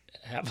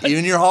 Have even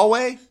in your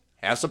hallway,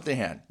 have something in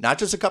your hand. Not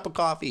just a cup of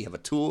coffee. Have a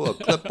tool, a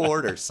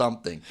clipboard, or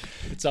something.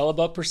 It's all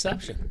about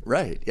perception.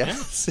 Right.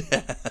 Yes.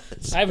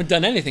 I haven't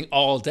done anything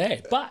all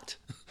day, but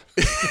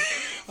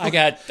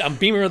I'm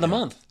Beamer of the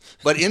Month.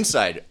 But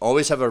inside,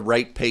 always have a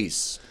right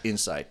pace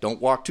inside. Don't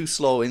walk too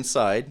slow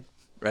inside,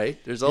 right?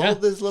 There's all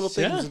these little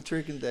things and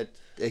tricks that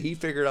he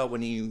figured out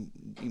when he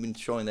even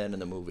showing that in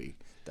the movie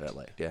that I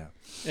liked. Yeah.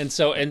 And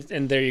so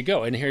and there you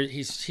go. And here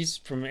he's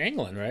from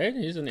England, right?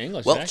 He's an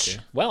English Welsh.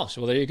 actor. Welsh.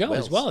 Well, there you go.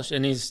 He's Welsh,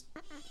 and he's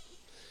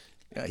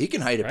Yeah, he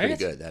can hide it pretty Right?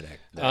 good, that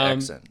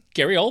accent.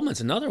 Gary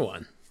Oldman's another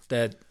one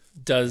that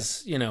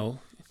does,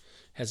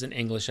 has an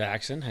English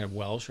accent, had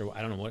Welsh, or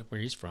I don't know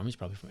where he's from. He's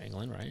probably from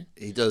England, right?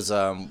 He does.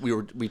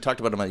 We talked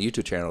about him on the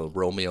YouTube channel.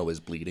 Romeo is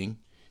Bleeding.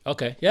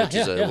 Okay, yeah, Which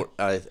is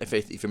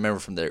if you remember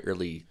from the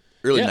early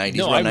 90s,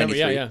 no, around I remember,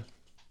 93. yeah.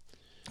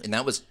 And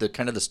that was the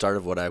kind of the start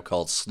of what I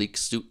called sleek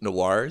suit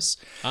noirs.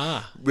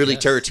 Really,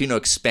 Tarantino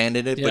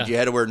expanded it, Yeah. but you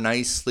had to wear a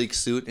nice sleek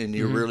suit, and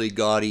you're really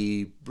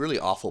gaudy, really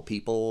awful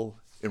people.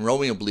 And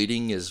Romeo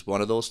Bleeding is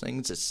one of those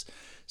things. It's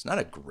not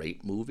a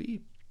great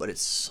movie, but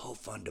it's so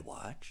fun to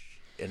watch,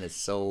 and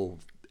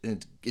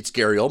it's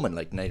Gary Oldman.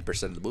 Like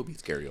 90% of the movie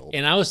is Gary Oldman.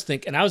 And I was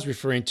going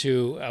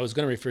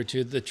to refer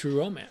to The True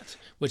Romance,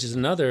 which is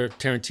another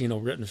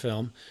Tarantino written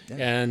film.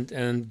 Yeah.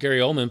 And Gary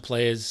Oldman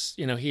plays,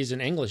 he's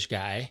an English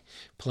guy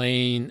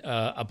playing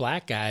a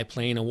black guy,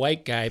 playing a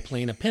white guy,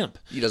 playing a pimp.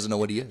 He doesn't know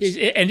what he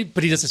is.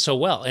 But he does it so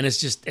well. And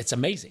it's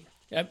amazing.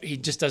 He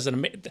just does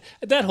it.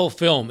 That whole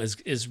film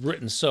is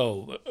written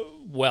so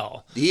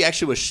well. He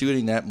actually was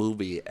shooting that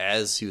movie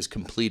as he was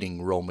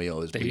completing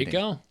Romeo is There Bleeding. you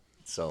go.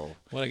 So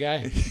What a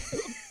guy.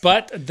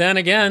 But then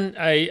again,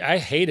 I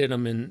hated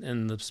him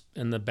in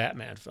the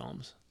Batman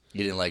films.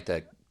 you didn't like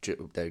that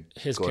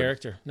His Gordon.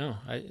 character. No,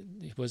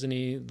 wasn't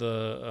he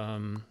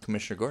the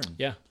Commissioner Gordon.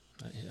 yeah.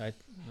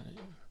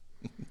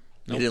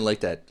 You didn't like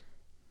that.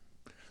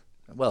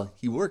 Well,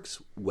 he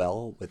works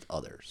well with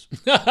others.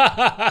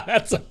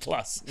 That's a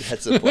plus.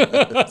 That's a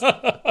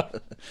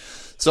plus.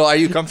 So, are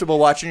you comfortable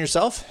watching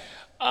yourself?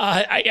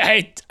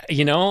 That's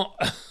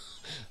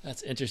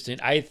interesting.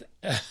 I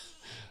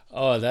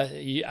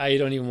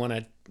don't even want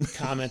to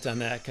comment on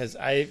that, because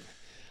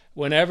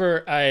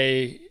whenever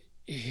I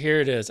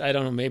hear this, I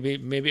don't know,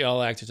 maybe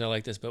all actors are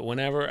like this, but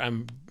whenever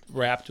I'm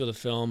wrapped with a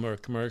film or a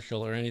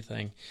commercial or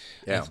anything,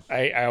 Yeah.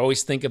 I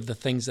always think of the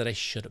things that I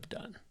should have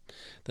done.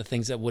 The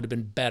things that would have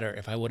been better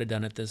if I would have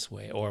done it this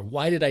way, or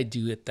why did I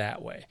do it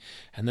that way?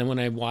 And then when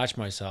I watch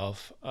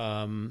myself,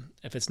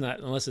 if it's not,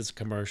 unless it's a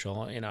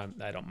commercial, I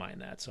don't mind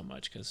that so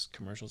much, because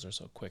commercials are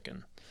so quick.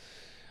 And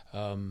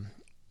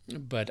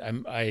but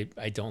I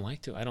don't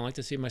like to. I don't like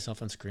to see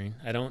myself on screen.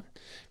 I don't.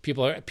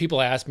 People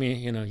ask me,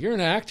 you're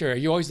an actor. Are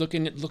you always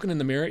looking in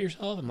the mirror at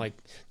yourself? I'm like,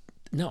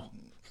 no.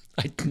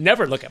 I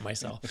never look at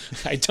myself.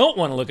 I don't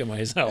want to look at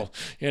myself.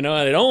 I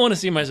don't want to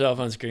see myself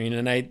on screen.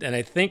 And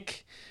I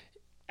think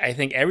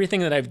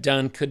everything that I've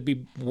done could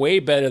be way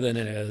better than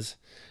it is,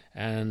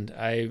 and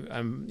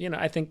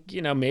I think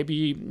maybe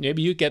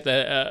you get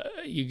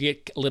you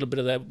get a little bit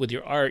of that with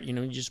your art.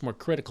 You're just more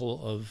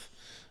critical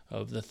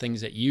of the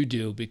things that you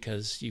do,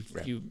 because you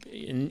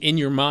in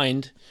your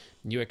mind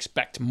you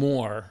expect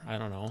more. I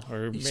don't know,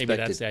 or maybe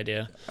that's the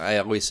idea. I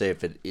always say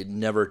it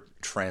never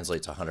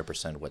translates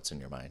 100% what's in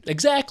your mind.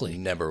 Exactly. It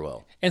never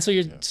will. And so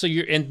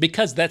you're and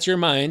because that's your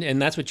mind and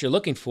that's what you're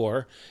looking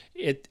for,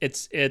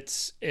 it's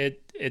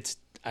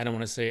I don't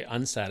want to say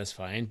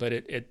unsatisfying, but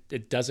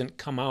it doesn't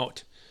come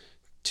out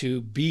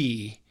to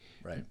be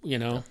Right.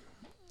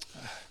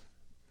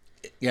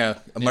 Yeah,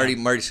 Marty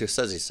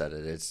Scorsese said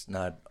it. It's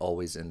not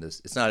always in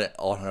this. It's not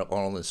all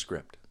in the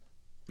script.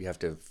 You have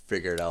to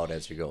figure it out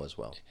as you go as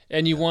well.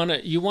 And you want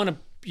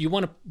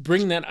to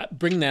bring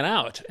that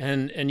out,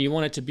 and you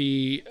want it to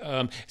be.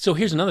 So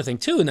here's another thing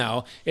too.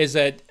 Now is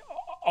that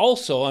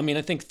also,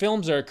 I think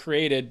films are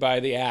created by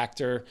the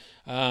actor,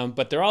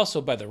 but they're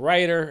also by the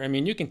writer.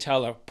 You can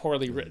tell a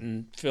poorly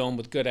written film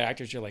with good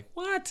actors. You're like,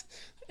 what?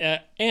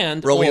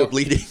 And Romeo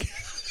Bleeding.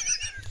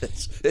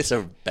 It's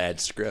a bad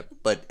script,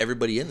 but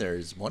everybody in there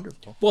is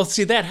wonderful. Well,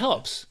 see, that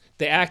helps.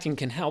 The acting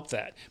can help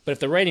that. But if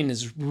the writing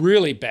is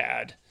really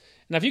bad,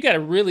 Now, if you got a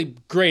really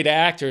great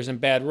actors and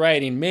bad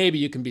writing, maybe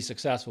you can be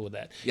successful with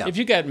that. Yeah. If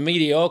you got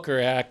mediocre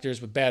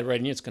actors with bad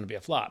writing, it's going to be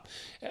a flop.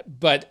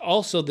 But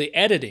also the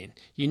editing.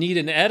 You need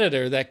an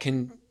editor that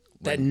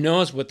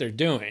knows what they're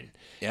doing.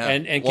 Yeah.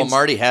 And well,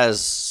 Marty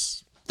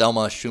has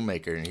Thelma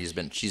Shoemaker, and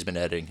she's been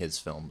editing his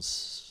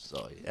films.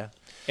 So yeah.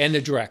 And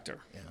the director.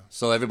 Yeah.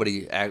 So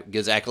everybody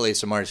gives accolades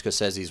to Marty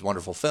Scorsese's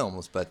wonderful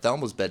films, but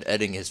Thelma's been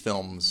editing his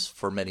films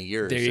for many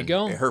years. There you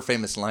go. Her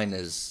famous line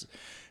is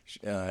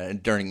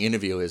during the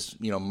interview is,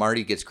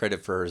 Marty gets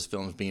credit for his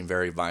films being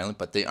very violent,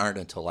 but they aren't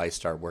until I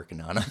start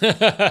working on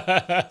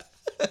them.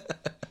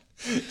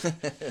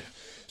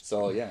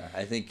 So yeah,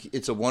 I think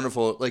it's a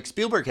wonderful. Like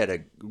Spielberg had a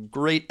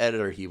great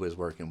editor he was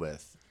working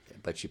with,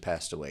 but she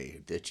passed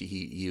away. That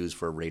he used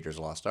for Raiders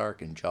of the Lost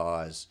Ark and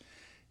Jaws.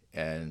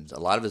 And a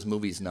lot of his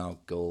movies now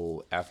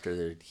go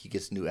after he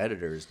gets new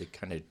editors. They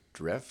kind of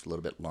drift a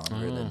little bit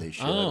longer than they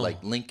should.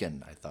 Like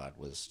Lincoln, I thought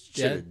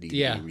should be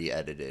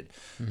re-edited.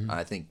 Mm-hmm.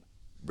 I think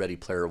Ready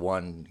Player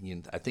One.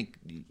 I think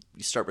you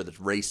start with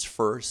the race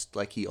first,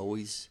 like he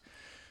always.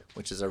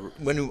 Which is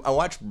when I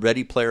watch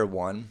Ready Player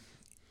One,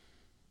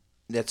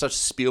 that's such a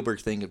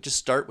Spielberg thing of just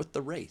start with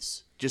the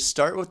race. Just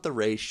start with the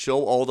race.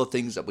 Show all the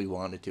things that we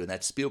wanted to, and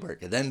that's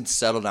Spielberg. And then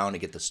settle down and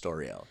get the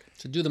story out.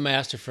 So do the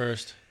master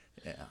first.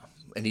 Yeah.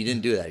 And he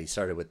didn't do that. He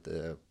started with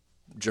the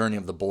journey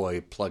of the boy,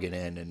 plug it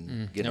in,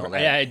 and get all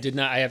that. I did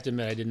not. I have to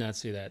admit, I did not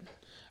see that.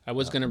 I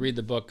was going to read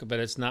the book, but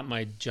it's not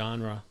my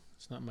genre.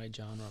 It's not my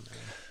genre, man.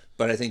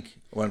 But I think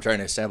what I'm trying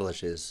to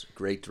establish is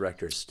great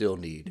directors still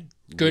need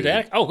good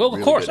act. Oh,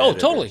 of course. Oh,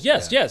 totally.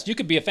 Yes, yes. You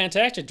could be a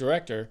fantastic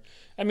director.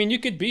 I mean, you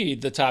could be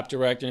the top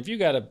director, and if you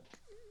got a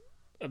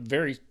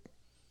very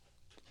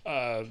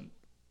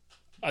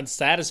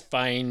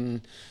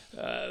unsatisfying.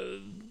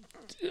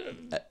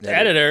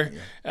 Editor,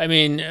 I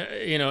mean,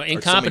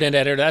 incompetent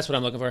editor, that's what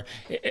I'm looking for,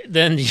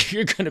 then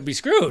you're going to be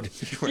screwed.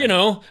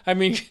 Right. I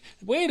mean,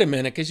 wait a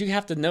minute, because you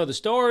have to know the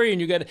story,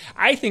 and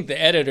I think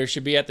the editor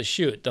should be at the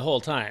shoot the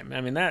whole time.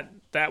 I mean,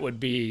 that would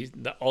be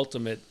the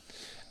ultimate,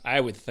 I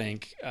would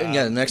think.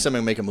 The next time I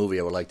make a movie,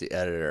 I would like the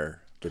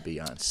editor to be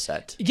on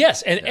set.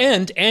 Yes,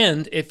 and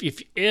if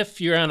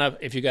you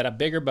got a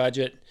bigger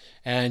budget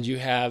and you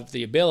have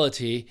the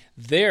ability,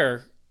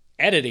 they're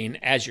editing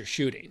as you're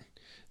shooting.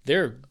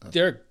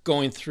 They're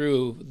going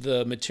through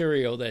the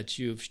material that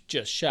you've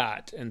just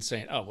shot and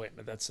saying, "Oh, wait a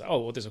minute,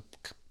 there's a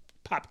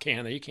pop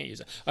can there, you can't use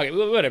it." Okay,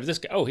 whatever. This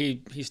guy,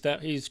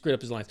 he screwed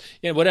up his lines.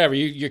 Whatever.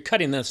 You're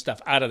cutting that stuff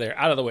out of there,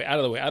 out of the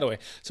way,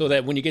 so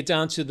that when you get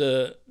down to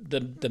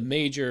the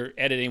major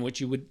editing,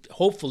 which you would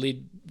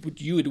hopefully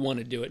you would want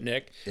to do it,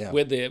 Nick,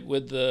 with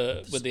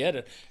the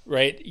edit,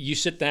 right? You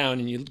sit down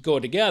and you go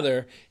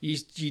together. You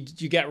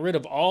got rid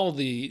of all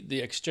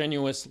the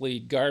extraneously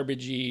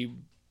garbagey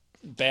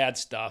bad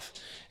stuff,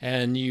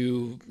 and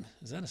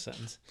is that a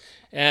sentence?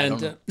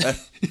 And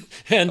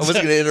I was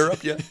going to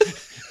interrupt you.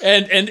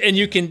 and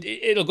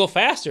it'll go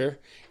faster,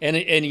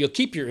 and you'll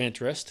keep your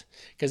interest,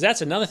 because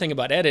that's another thing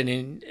about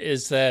editing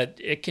is that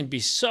it can be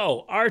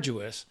so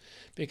arduous,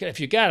 because if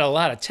you got a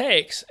lot of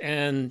takes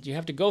and you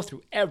have to go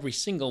through every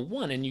single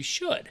one, and you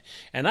should.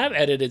 And I've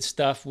edited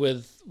stuff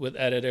with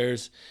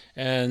editors,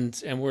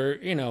 and we're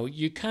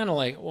you kind of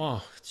like,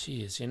 whoa,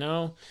 geez,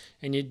 and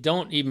you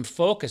don't even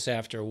focus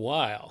after a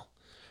while.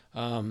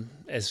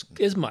 As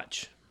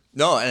much.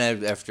 No,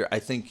 and I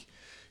think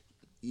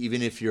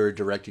even if you're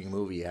directing a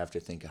movie, you have to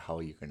think of how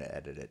you're going to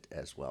edit it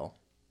as well.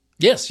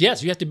 Yes, you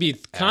have to be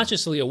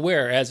consciously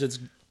aware as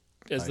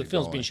the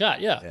film's being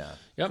shot. Yeah.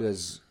 Yep.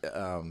 Because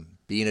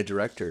being a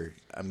director,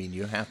 I mean,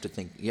 you have to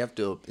think.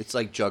 It's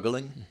like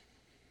juggling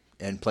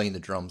and playing the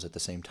drums at the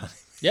same time.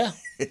 Yeah.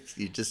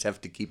 You just have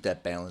to keep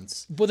that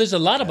balance. Well, there's a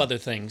lot of other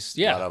things.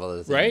 Yeah. A lot of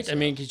other things. Right? Yeah. I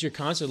mean, because you're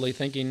constantly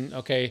thinking,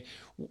 okay,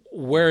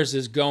 where is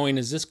this going?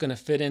 Is this going to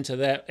fit into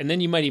that? And then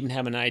you might even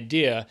have an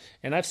idea.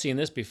 And I've seen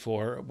this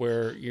before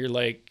where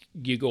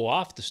you go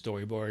off the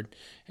storyboard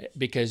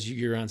because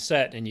you're on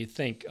set and you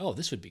think, oh,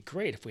 this would be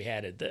great if we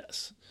added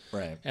this.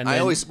 Right. And I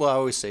always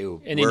say,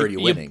 where are you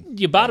winning?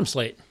 You bottom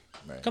slate.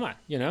 Right. Come on,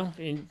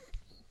 and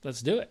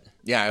let's do it.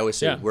 Yeah, I always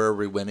say, where are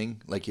we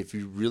winning? Like, if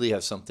you really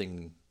have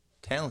something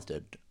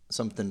talented,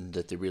 something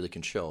that they really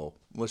can show,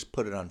 let's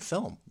put it on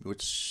film.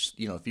 Which,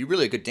 if you're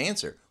really a good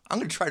dancer, I'm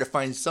going to try to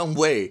find some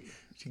way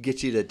to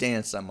get you to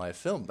dance on my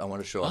film. I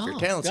want to show off your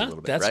talents a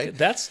little bit,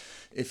 right?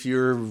 If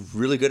you're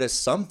really good at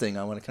something,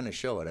 I want to kind of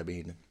show it. I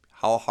mean,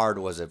 how hard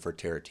was it for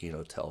Tarantino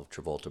to tell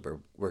Travolta,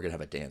 we're going to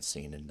have a dance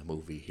scene in the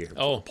movie here,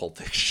 Pulp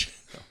Fiction?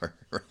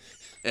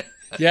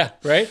 Yeah,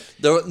 right.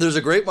 There's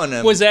a great one.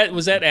 Was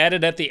that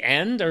added at the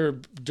end or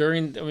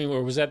during? I mean,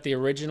 or was that the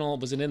original?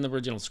 Was it in the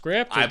original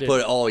script? I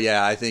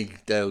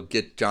think they'll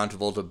get John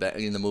Travolta back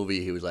in the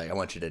movie. He was like, "I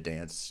want you to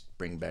dance,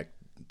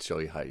 show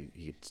you how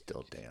you could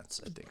still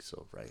dance." I think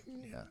so, right?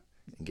 Yeah,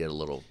 and get a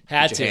little.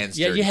 Had to.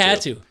 Yeah, you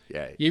had to.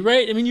 Yeah, you're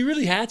right. I mean, you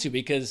really had to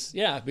because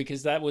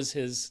that was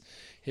his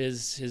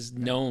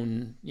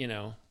known.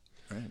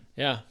 Right.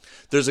 Yeah.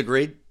 There's a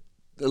great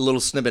a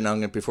little snippet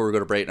on it before we go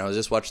to break. And I was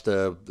just watched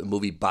the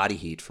movie Body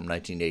Heat from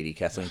 1980,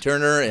 Kathleen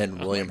Turner and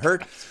William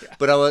Hurt. Yeah.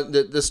 But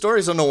the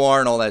story's a noir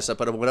and all that stuff.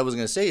 But what I was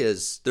going to say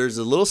is there's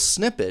a little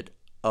snippet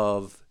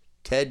of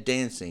Ted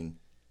Danson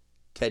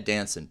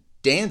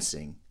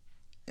dancing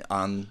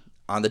on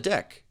the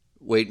deck,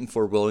 waiting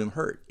for William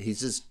Hurt.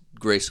 He's just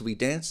gracefully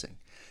dancing.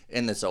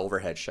 And it's an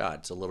overhead shot.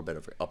 It's a little bit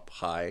of up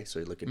high, so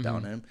you're looking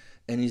down at him.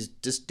 And he's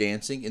just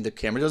dancing, and the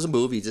camera doesn't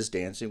move. He's just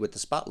dancing with the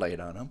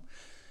spotlight on him.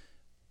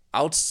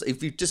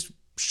 If you just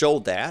show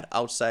that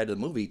outside of the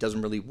movie, it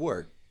doesn't really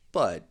work.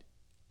 But,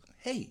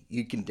 hey,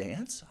 you can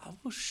dance? I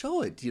will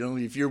show it. You know,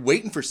 if you're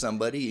waiting for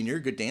somebody and you're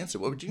a good dancer,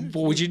 what would you do?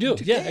 What would you do?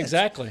 Yeah, dance.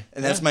 Exactly.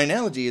 And that's my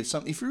analogy.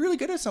 If you're really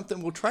good at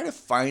something, we'll try to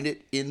find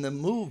it in the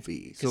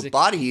movie. So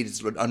Body Heat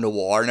is a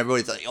noir, and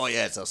everybody's like, oh,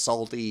 yeah, it's a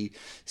salty,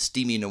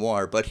 steamy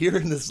noir. But here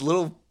in this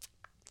little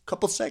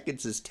couple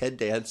seconds is Ted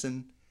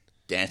Danson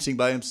dancing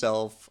by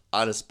himself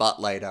on a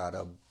spotlight on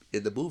him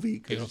in the movie.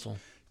 Beautiful.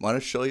 Want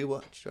to show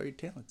your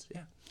talents.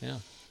 Yeah. Yeah.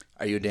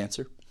 Are you a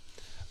dancer?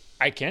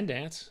 I can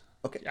dance.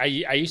 Okay.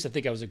 I used to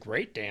think I was a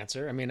great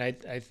dancer. I mean, I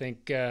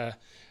think that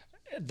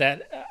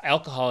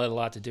alcohol had a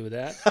lot to do with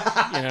that.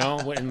 You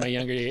know, in my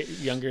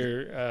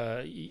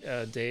younger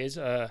days.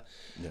 I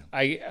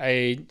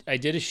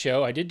did a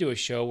show. I did do a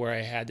show where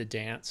I had to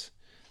dance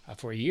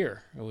for a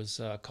year. It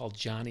was called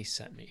Johnny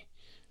Sent Me.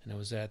 And it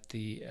was at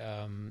the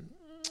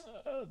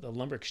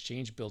Lumber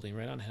Exchange building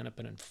right on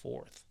Hennepin and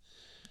 4th.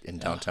 In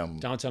downtown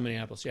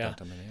Minneapolis, yeah.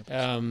 Downtown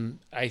Minneapolis.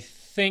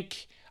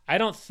 I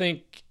don't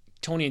think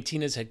Tony and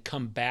Tina's had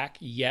come back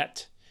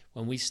yet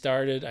when we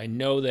started. I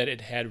know that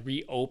it had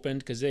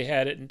reopened because they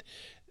had it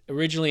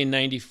originally in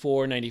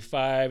 94,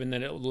 95, and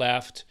then it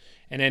left.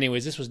 And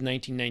anyways, this was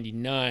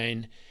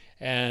 1999,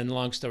 and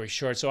long story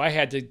short, so I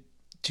had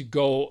to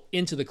go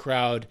into the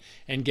crowd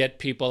and get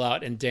people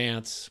out and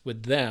dance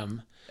with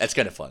them. That's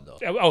kind of fun,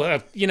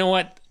 though. You know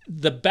what?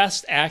 The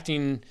best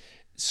acting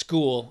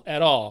school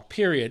at all,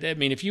 period. I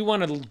mean, if you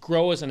want to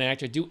grow as an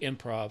actor, do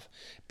improv.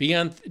 Be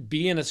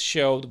in a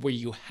show where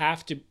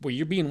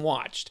you're being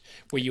watched,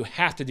 where you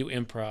have to do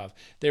improv.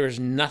 There is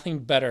nothing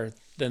better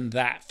than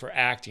that for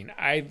acting.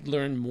 I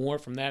learned more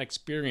from that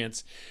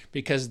experience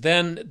because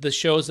then the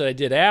shows that I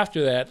did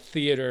after that,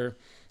 theater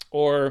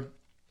or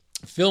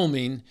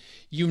filming,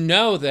 you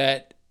know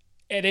that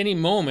at any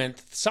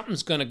moment,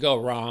 something's going to go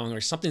wrong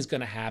or something's going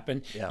to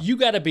happen. Yeah. You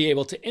got to be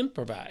able to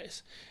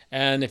improvise.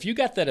 And if you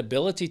got that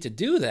ability to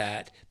do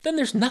that, then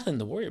there's nothing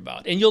to worry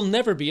about. And you'll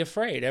never be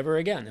afraid ever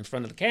again in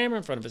front of the camera,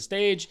 in front of a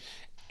stage,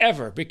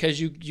 ever, because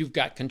you've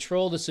got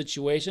control of the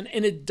situation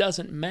and it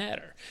doesn't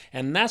matter.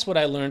 And that's what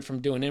I learned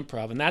from doing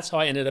improv. And that's how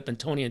I ended up in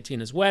Tony and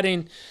Tina's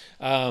wedding.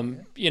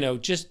 And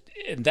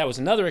that was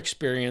another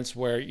experience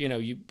where,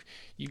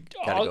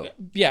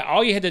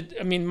 all you had to,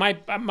 I mean,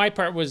 my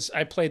part was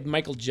I played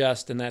Michael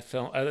Just in that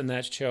film, in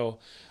that show,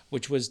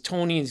 which was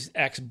Tony's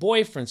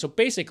ex-boyfriend. So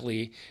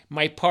basically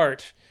my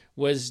part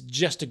was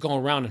just to go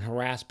around and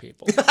harass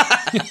people.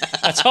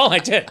 That's all I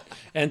did.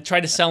 And try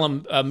to sell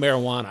them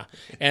marijuana.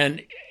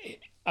 And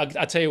I'll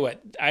tell you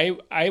what,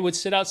 I would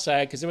sit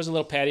outside because there was a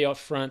little patio out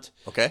front.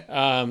 Okay.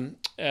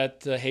 At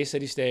the Hay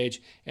City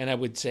stage, and I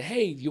would say,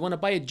 "Hey, you want to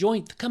buy a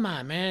joint? Come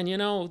on, man! You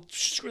know,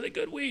 it's really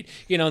good weed.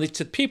 You know,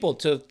 to people,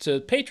 to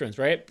patrons,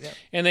 right?" Yeah.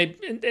 And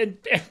and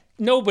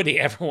nobody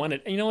ever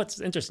wanted. You know what's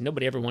interesting?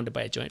 Nobody ever wanted to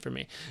buy a joint from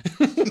me.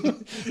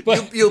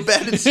 But you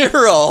batted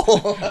zero.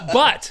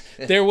 But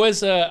there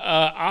was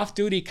a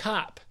off-duty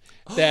cop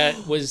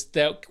that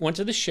went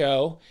to the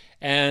show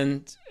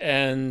and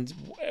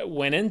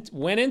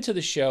went into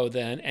the show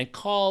then and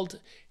called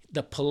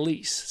the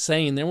police,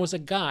 saying there was a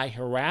guy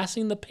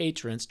harassing the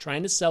patrons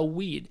trying to sell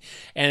weed.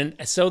 And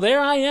so there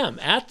I am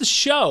at the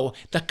show.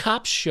 The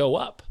cops show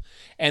up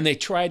and they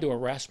tried to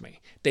arrest me.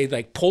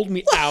 They pulled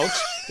me out.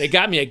 They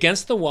got me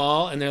against the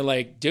wall and they're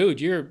like, "Dude,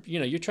 you're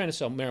trying to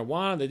sell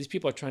marijuana. These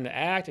people are trying to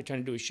act. They're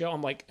trying to do a show."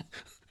 I'm like,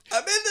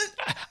 I'm in it.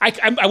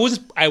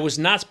 I was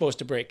not supposed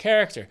to break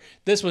character.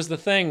 This was the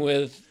thing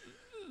with,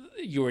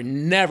 you were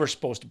never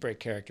supposed to break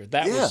character.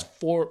 That was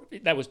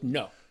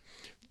no.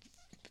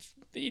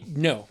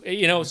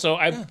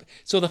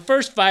 So the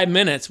first 5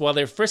 minutes while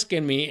they're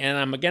frisking me and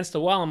I'm against the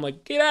wall, I'm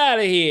like, "Get out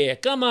of here,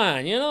 come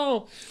on,"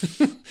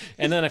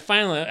 And then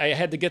I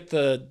had to get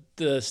the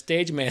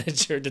stage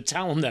manager to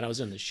tell him that I was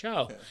in the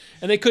show,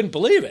 and they couldn't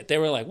believe it. They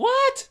were like,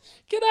 "What?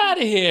 Get out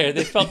of here!"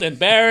 They felt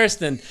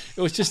embarrassed, and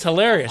it was just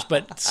hilarious.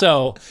 But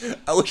so,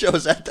 I wish I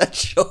was at that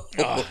show.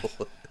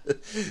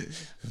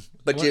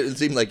 But it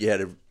seemed like you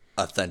had an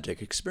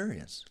authentic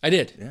experience. I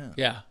did.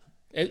 Yeah.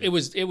 It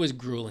was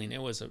grueling. It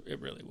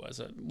really was.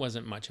 It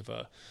wasn't much of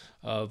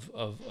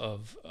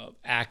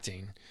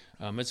acting.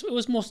 It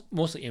was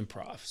mostly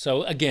improv.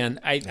 So again,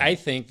 I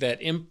think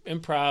that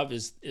improv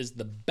is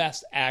the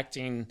best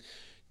acting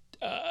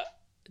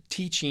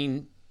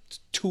teaching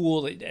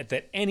tool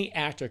that any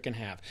actor can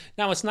have.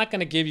 Now, it's not going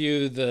to give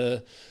you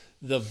the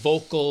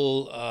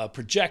vocal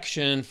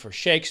projection for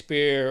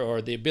Shakespeare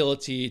or the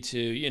ability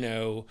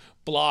to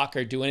block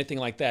or do anything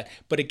like that,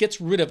 but it gets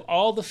rid of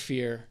all the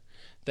fear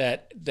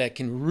that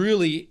can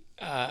really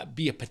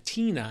be a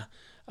patina,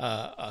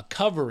 a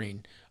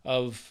covering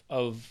of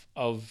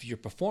your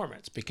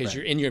performance, because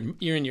you're in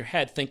your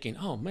head thinking,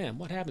 oh man,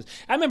 what happens?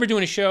 I remember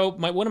doing a show,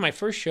 one of my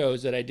first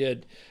shows that I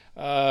did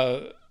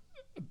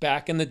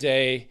back in the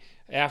day.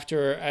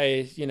 After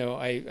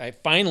I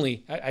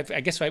finally, I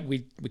guess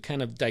we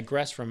kind of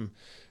digress from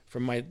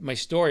my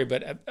story,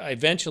 but I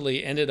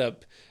eventually ended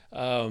up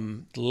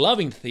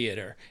loving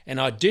theater and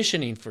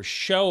auditioning for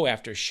show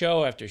after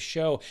show after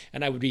show.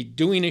 And I would be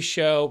doing a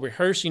show,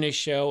 rehearsing a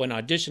show, and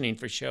auditioning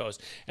for shows.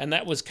 And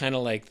that was kind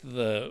of like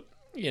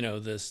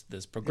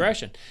this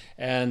progression.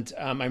 And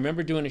I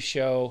remember doing a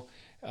show.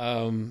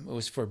 It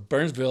was for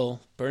Burnsville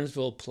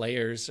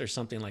Players or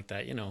something like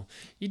that.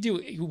 You do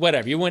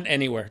whatever. You went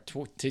anywhere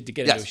to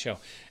get into a show,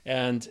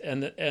 and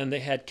they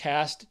had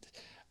cast.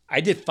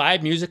 I did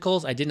 5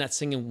 musicals. I did not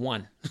sing in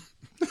one.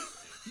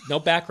 No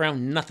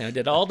background, nothing. I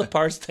did all the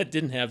parts that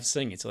didn't have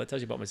singing. So that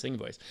tells you about my singing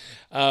voice.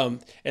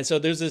 And so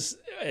there's this.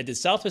 I did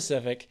South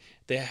Pacific.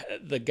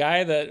 The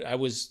guy that I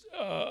was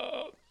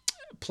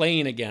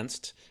playing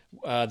against,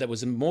 that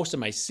was in most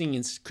of my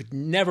scenes, could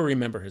never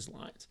remember his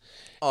lines.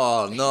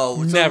 Oh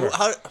no! Never.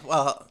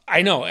 So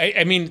I know.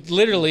 I mean,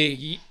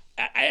 literally,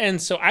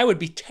 and so I would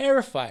be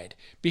terrified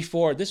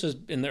before. This was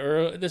in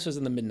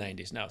the mid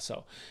 '90s now.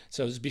 So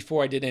it was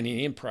before I did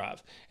any improv.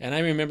 And I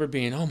remember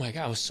being, oh my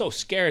God, I was so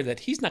scared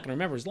that he's not going to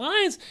remember his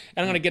lines,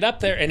 and I'm going to get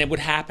up there, and it would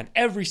happen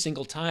every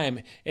single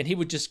time, and he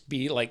would just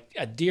be like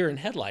a deer in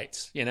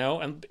headlights,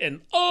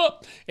 and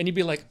you'd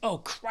be like, oh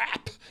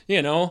crap,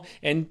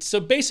 And so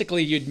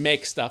basically, you'd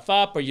make stuff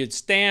up, or you'd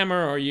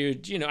stammer, or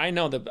I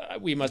know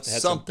that we must have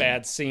had some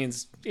bad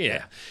scenes.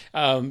 Yeah.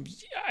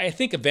 I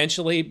think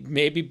eventually,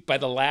 maybe by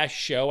the last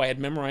show, I had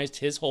memorized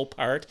his whole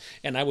part,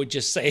 and I would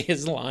just say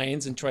his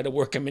lines and try to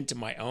work them into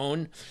my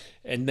own,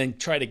 and then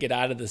try to get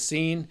out of the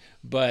scene.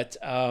 But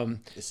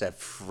it's that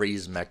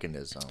freeze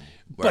mechanism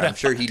where I'm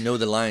sure he knew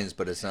the lines,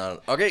 but it's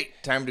not okay.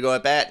 Time to go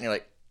at bat, and you're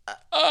like,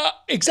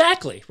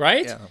 exactly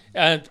right.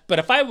 Yeah. But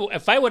if I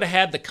would have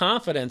had the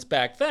confidence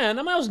back then,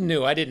 I was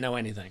new. I didn't know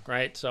anything,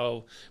 right?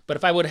 So, but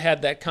if I would have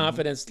had that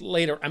confidence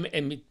later,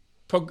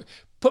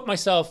 put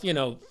myself,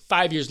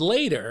 5 years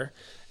later,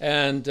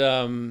 and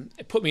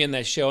put me in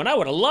that show, and I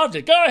would have loved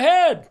it. Go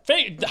ahead,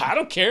 I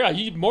don't care. I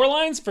need more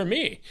lines for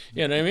me.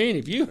 You know what I mean?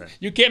 If you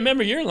can't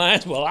remember your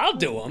lines, well, I'll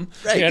do them.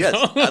 Right. Yes,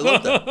 I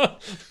love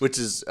that. Which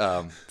is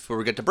before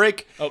we get to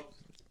break. Oh.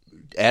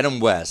 Adam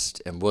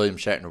West and William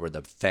Shatner were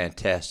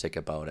fantastic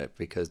about it,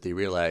 because they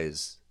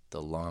realize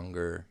the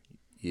longer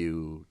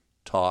you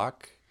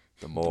talk,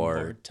 the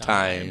more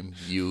time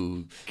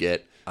you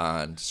get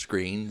on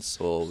screen.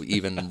 So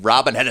even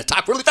Robin had to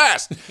talk really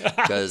fast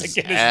because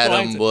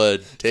Adam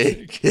would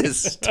take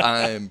his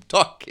time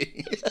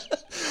talking.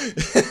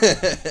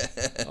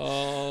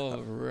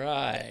 All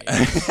right.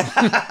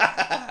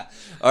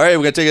 All right,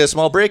 we're going to take a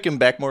small break and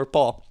back more with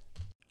Paul.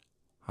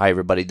 Hi,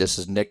 everybody. This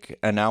is Nick,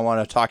 and I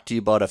want to talk to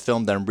you about a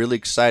film that I'm really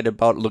excited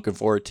about, looking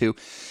forward to.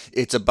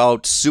 It's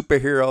about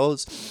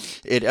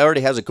superheroes. It already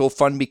has a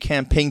GoFundMe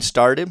campaign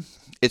started.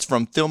 It's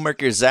from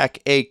filmmaker Zach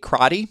A.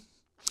 Crotty.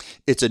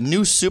 It's a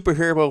new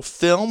superhero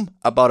film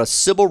about a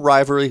civil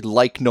rivalry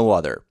like no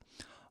other.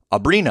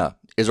 Abrina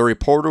is a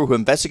reporter who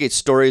investigates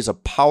stories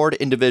of powered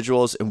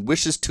individuals and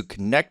wishes to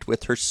connect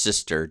with her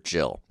sister,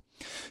 Jill.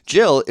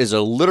 Jill is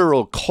a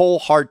literal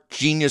cold-hearted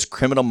genius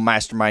criminal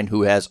mastermind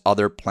who has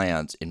other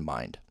plans in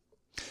mind.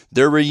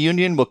 Their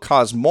reunion will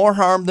cause more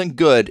harm than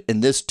good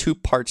in this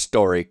 2-part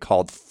story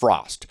called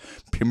Frost,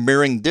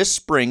 premiering this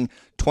spring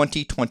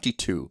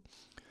 2022.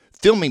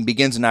 Filming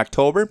begins in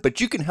October, but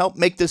you can help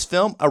make this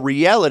film a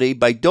reality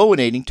by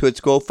donating to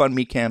its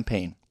GoFundMe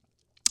campaign.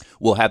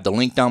 We'll have the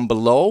link down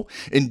below.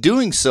 In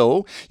doing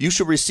so, you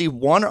should receive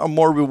one or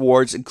more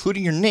rewards,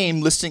 including your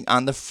name listing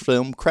on the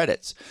film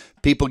credits.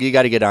 People, you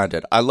got to get onto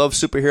it. I love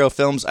superhero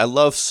films. I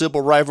love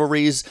civil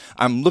rivalries.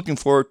 I'm looking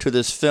forward to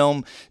this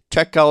film.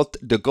 Check out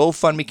the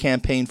GoFundMe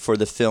campaign for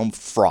the film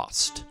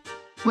Frost.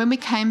 When we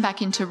came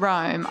back into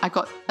Rome, I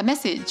got a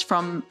message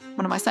from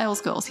one of my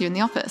sales girls here in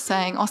the office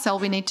saying, "Oh, Sel,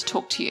 we need to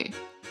talk to you."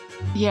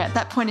 Yeah, at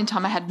that point in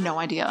time, I had no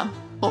idea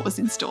what was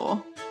in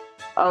store.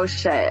 Oh,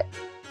 shit.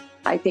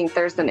 I think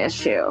there's an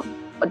issue.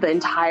 The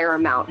entire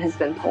amount has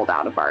been pulled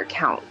out of our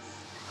accounts.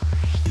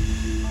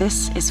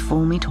 This is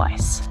Fool Me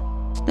Twice.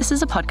 This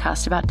is a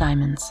podcast about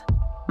diamonds.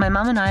 My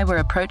mum and I were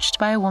approached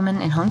by a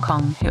woman in Hong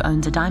Kong who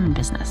owns a diamond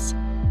business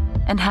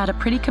and had a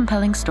pretty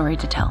compelling story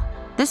to tell.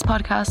 This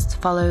podcast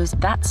follows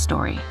that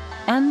story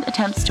and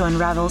attempts to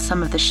unravel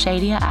some of the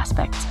shadier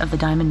aspects of the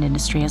diamond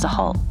industry as a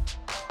whole.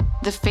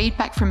 The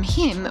feedback from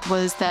him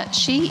was that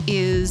she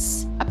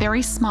is a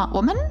very smart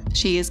woman.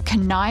 She is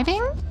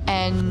conniving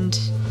and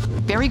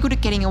very good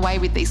at getting away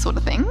with these sort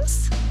of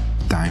things.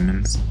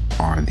 Diamonds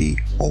are the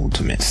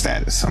ultimate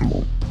status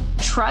symbol.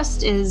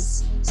 Trust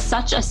is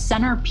such a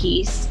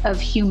centerpiece of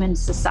human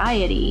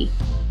society.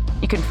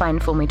 You can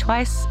find Fool Me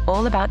Twice,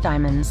 all about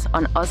diamonds,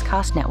 on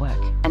Ozcast Network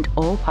and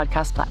all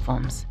podcast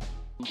platforms.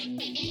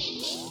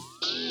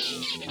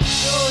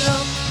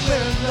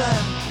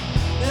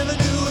 Never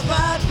knew if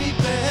I'd be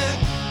back.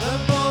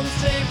 I'm on the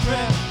same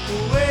track,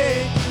 away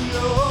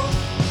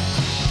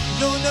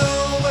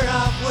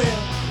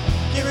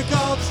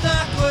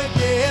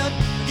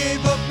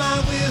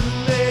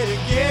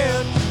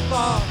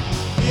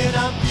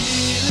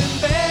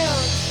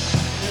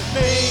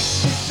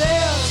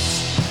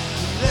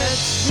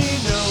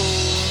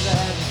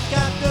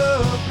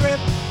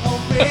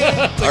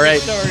All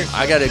right, story.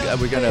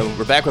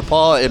 we're back with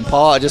Paul, and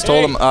Paul, I just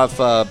told him off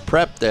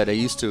prep that I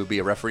used to be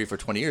a referee for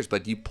 20 years,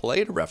 but you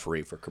played a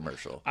referee for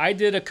commercial. I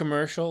did a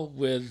commercial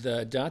with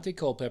Dante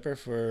Culpepper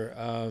for,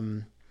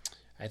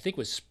 I think it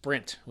was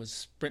Sprint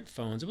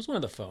phones. It was one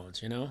of the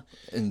phones,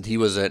 And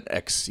he's an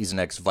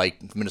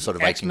Minnesota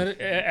Viking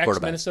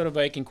quarterback. Minnesota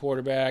Viking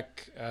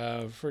quarterback,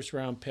 first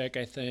round pick,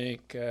 I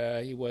think.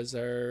 He was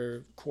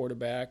our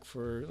quarterback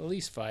for at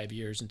least 5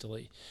 years until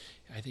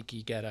I think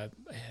he had a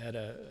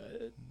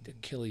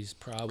Achilles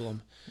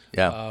problem.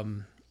 Yeah.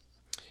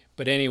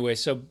 But anyway,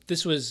 so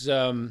this was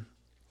oh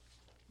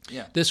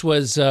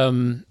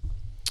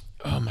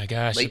my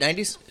gosh. Late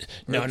 90s?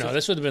 No,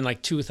 this would have been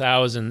like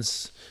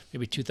 2000s,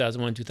 maybe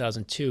 2001,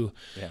 2002.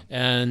 Yeah.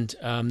 And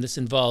this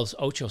involves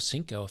Ocho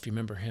Cinco, if you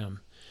remember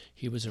him.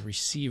 He was a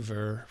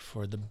receiver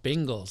for the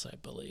Bengals, I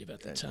believe,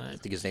 at the time. I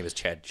think his name is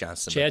Chad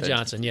Johnson. Chad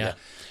Johnson, yeah.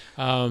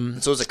 So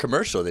it was a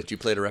commercial that you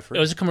played a referee?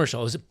 It was a commercial.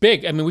 It was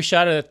big. I mean, we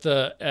shot it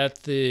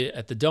at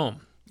the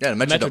Dome. Yeah,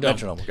 the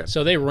Metrodome. Okay.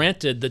 So they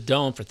rented the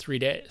Dome for 3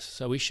 days.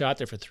 So we shot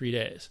there for 3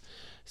 days.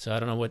 So I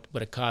don't know what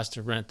it cost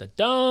to rent the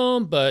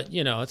Dome, but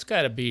it's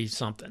got to be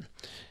something.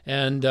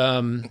 And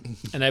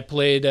and I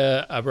played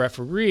a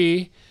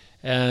referee,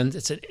 and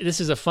this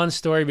is a fun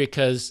story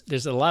because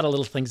there's a lot of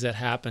little things that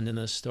happened in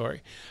this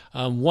story.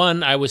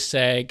 One, I was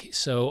SAG,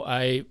 so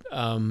it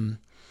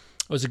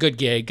was a good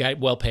gig, got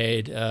well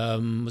paid,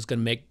 was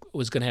going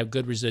to have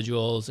good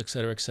residuals, et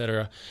cetera, et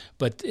cetera.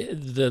 But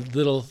the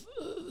little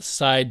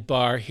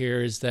sidebar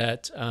here is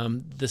that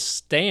the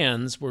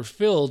stands were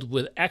filled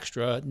with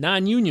extra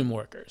non-union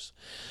workers.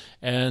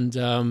 And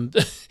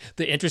the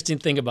interesting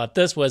thing about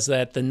this was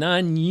that the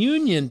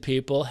non-union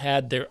people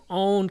had their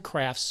own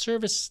craft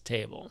service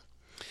table.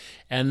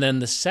 And then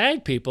the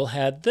SAG people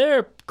had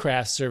their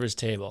craft service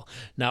table.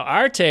 Now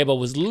our table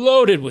was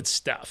loaded with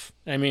stuff.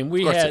 I mean,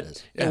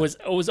 it was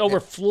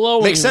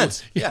overflowing. Makes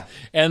sense. Yeah.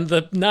 And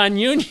the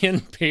non-union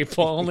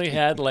people only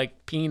had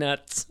like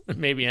peanuts,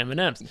 maybe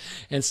M&Ms.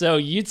 And so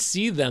you'd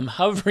see them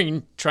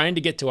hovering, trying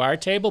to get to our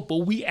table, but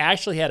we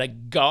actually had a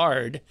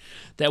guard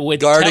that would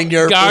guarding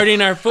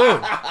our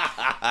food.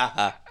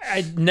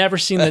 I'd never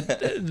seen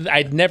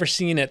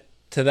it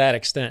to that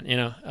extent,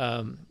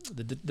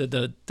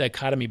 the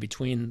dichotomy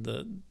between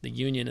the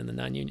union and the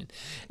non-union.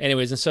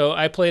 Anyways, and so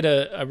I played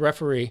a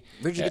referee.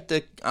 Where'd you get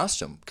the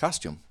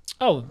costume?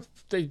 Oh,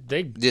 they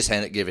just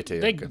give it to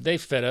you. They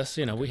fit us.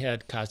 We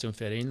had costume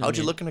fitting. How'd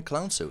you look in a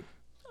clown suit?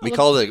 We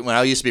called it, when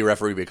I used to be a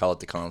referee, we call it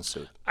the clown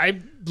suit.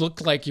 I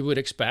looked like you would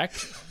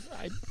expect.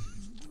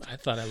 I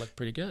thought I looked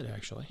pretty good,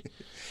 actually.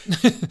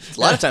 A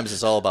lot of times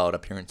it's all about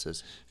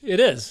appearances. It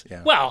is.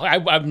 Yeah. Well,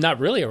 I'm not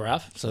really a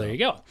ref, so there you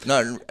go.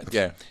 No,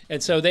 yeah.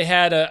 And so they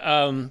had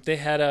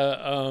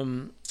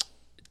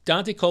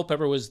Dante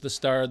Culpepper was the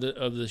star of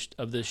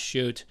the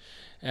shoot,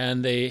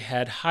 and they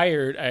had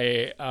hired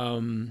a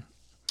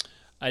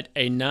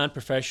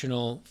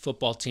non-professional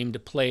football team to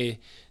play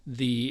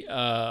the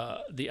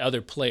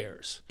other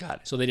players.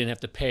 Got it. So they didn't have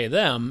to pay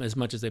them as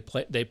much as they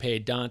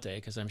paid Dante,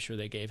 because I'm sure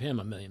they gave him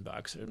 $1 million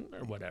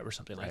or whatever,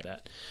 something like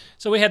that.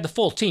 So we had the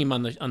full team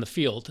on the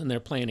field, and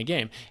they're playing a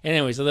game. And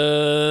anyways,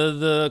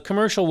 the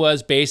commercial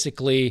was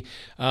basically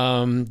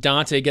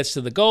Dante gets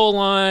to the goal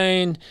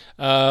line.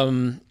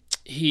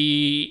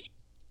 He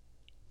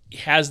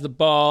has the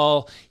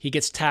ball. He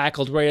gets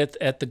tackled right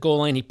at the goal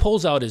line. He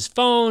pulls out his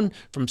phone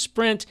from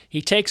Sprint.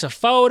 He takes a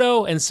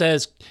photo and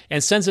sends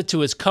it to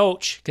his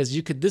coach, because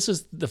this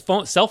is the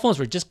phone. Cell phones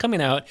were just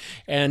coming out,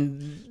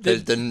 and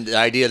the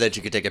idea that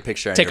you could take a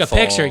picture. Take a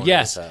picture,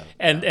 yes,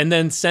 and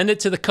then send it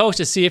to the coach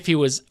to see if he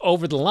was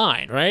over the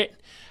line, right?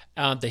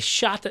 They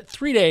shot that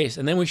 3 days,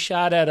 and then we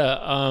shot at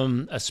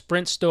a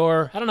Sprint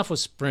store. I don't know if it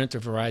was Sprint or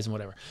Verizon,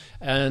 whatever.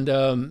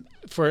 And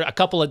for a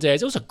couple of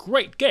days, it was a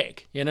great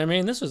gig. You know what I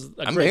mean? This was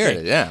a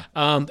great gig. Yeah.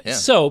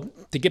 So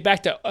to get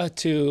back to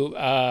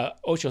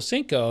Ocho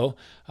Cinco,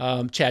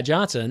 Chad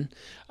Johnson,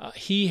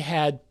 he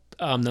had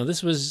now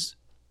this was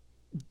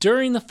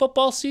during the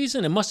football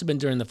season. It must have been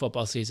during the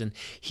football season.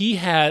 He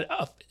had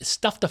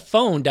stuffed a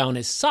phone down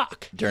his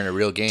sock during a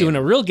real game. Doing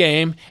a real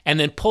game, and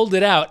then pulled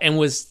it out and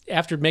was,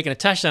 after making a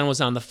touchdown,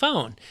 was on the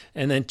phone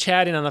and then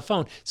chatting on the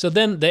phone. So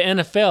then the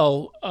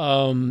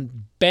NFL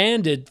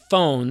banned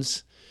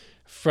phones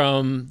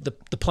from the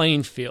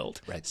playing field.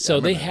 Right. So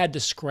they had to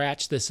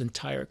scratch this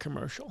entire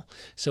commercial.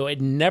 So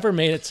it never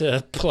made it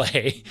to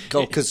play.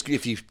 Because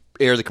if you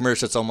air the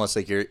commercial, it's almost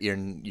like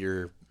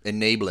you're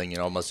enabling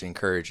and almost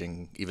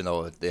encouraging, even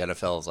though the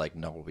NFL is like,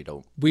 no, we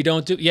don't. We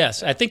don't do.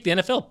 Yes, I think the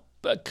NFL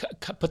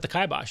put the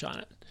kibosh on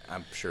it.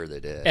 I'm sure they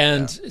did.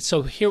 And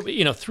so here,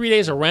 3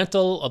 days of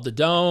rental of the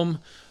Dome,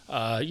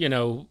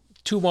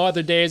 2 more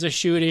other days of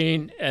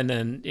shooting, and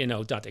then,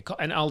 Dante,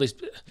 and all these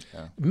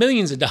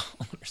millions of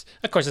dollars.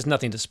 Of course, it's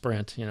nothing to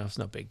Sprint, it's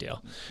no big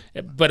deal.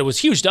 But it was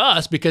huge to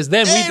us, because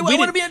then we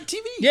want to be on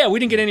TV. Yeah, we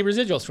didn't get any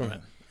residuals from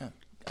it.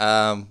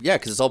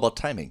 Because it's all about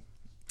timing.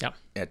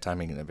 Yeah,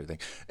 timing and everything.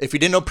 If you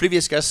didn't know,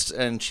 previous guests,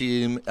 and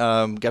she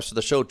guest of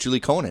the show, Julie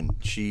Conan.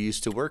 She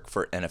used to work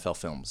for NFL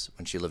Films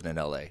when she lived in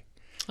L.A.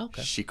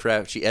 Okay.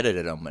 She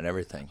edited them and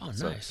everything. Oh,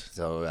 so, nice.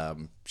 So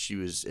she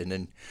was, and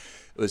then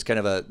it was kind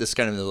of a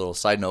little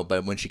side note.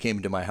 But when she came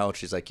into my house,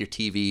 she's like, "Your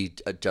TV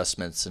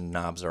adjustments and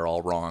knobs are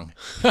all wrong."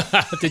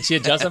 Did she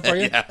adjust them for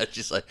you? Yeah,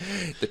 she's like,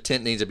 the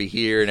tint needs to be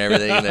here and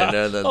everything. And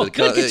then,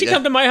 Good. Did she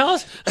come to my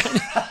house?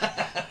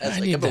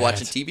 I've been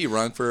watching TV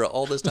wrong for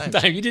all this time.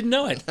 You didn't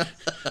know it.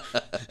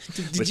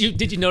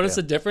 Did you notice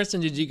the difference?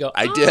 And did you go?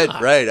 I did.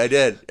 Right. I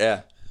did.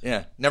 Yeah.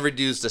 Yeah. Never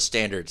used the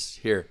standards.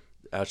 Here,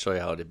 I'll show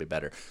you how it'd be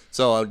better.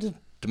 So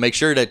to make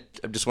sure that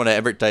I just want to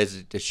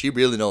advertise that she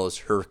really knows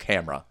her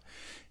camera.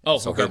 Oh,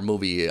 so okay. her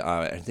movie,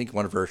 I think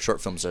one of her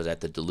short films is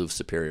at the Duluth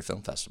Superior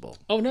Film Festival.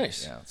 Oh,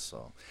 nice. Yeah.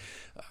 So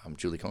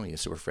Julie Coney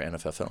used to work for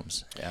NFL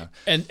Films. Yeah.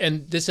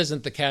 And this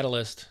isn't the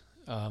Catalyst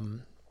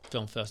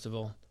Film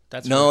Festival.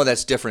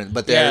 That's different.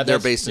 But they're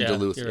based in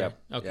Duluth. You're Yeah.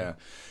 right. Okay. Yeah.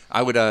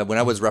 I would when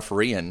I was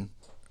refereeing.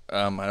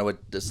 I would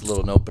just a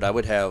little note, but I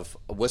would have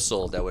a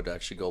whistle that would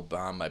actually go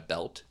behind my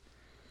belt.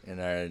 In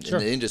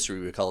the industry,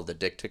 we call it the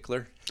dick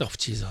tickler. Oh,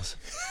 Jesus.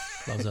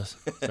 Loves us.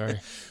 Sorry.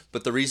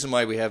 But the reason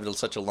why we have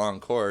such a long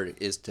cord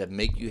is to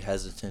make you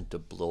hesitant to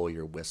blow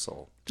your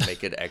whistle, to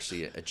make it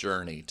actually a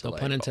journey. To No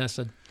pun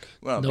intended.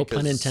 Well, No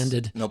pun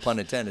intended. No pun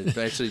intended.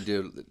 But actually,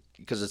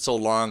 because it's so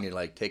long, you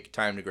take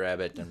time to grab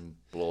it and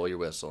blow your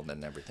whistle, and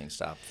then everything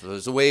stops. So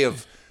there's a way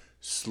of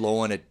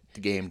slowing the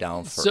game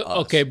down for us.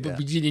 Okay, but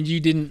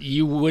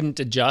you wouldn't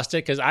adjust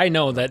it, because I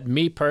know that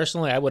me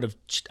personally, I would have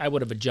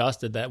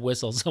adjusted that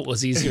whistle so it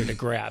was easier to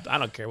grab. I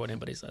don't care what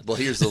anybody says. Well,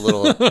 here's a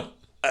little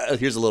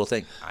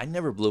thing. I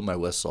never blew my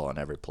whistle on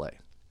every play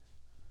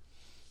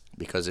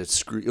because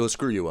it will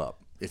screw you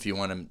up if you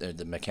want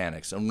the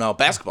mechanics. And now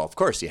basketball, of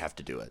course, you have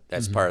to do it.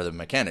 That's part of the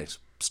mechanics.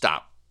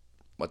 Stop.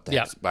 What the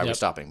heck? Why are we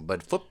stopping?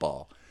 But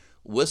football,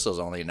 whistle's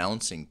only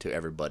announcing to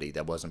everybody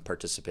that wasn't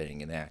participating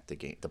in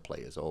the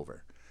play is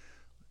over.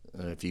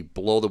 If you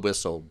blow the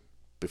whistle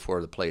before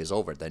the play is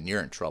over, then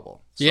you're in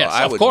trouble. So yes,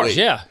 of course,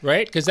 yeah,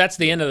 right? Because that's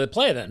the end of the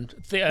play then.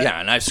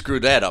 Yeah, and I've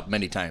screwed that up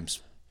many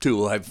times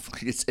too.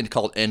 It's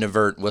called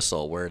inadvertent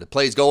whistle, where the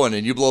play's going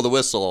and you blow the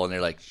whistle and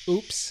they're like,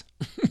 "Oops,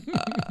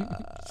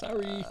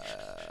 sorry,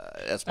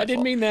 that's my I didn't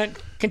fault." mean that."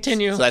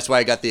 Continue. So that's why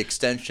I got the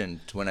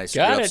extension when I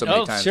screwed up so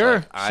many times.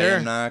 Sure, I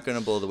am not going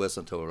to blow the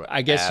whistle until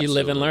I guess you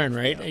live and learn,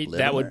 right?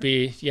 That would learn.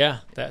 be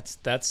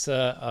that's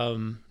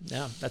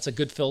a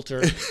good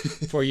filter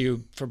for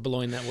you for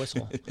blowing that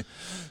whistle.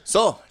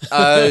 So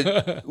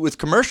with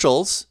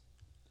commercials,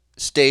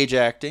 stage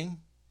acting,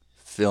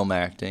 film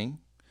acting,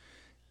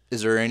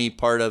 is there any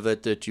part of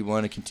it that you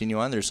want to continue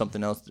on? There's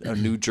something else, a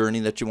new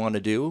journey that you want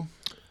to do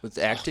with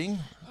acting?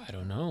 I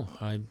don't know.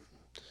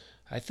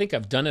 I think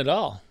I've done it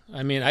all.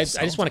 I mean, I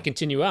just want to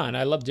continue on.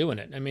 I love doing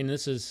it. I mean,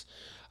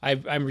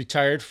 I'm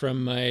retired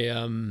from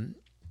my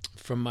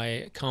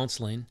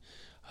counseling,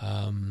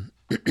 and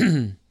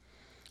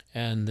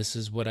this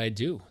is what I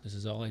do. This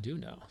is all I do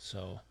now.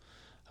 So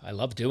I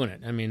love doing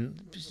it. I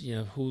mean,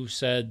 who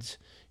said,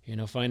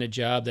 find a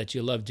job that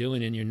you love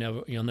doing and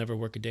you'll never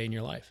work a day in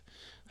your life.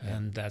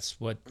 And that's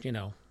what,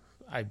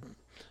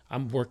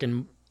 I'm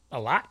working a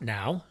lot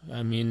now.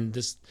 I mean,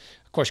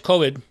 of course,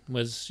 COVID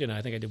was,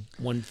 I think I did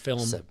one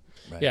film.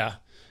 Right. Yeah.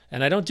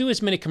 And I don't do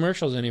as many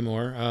commercials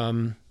anymore.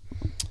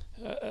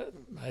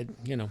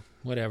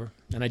 Whatever.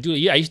 And I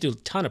used to do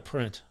a ton of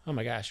print. Oh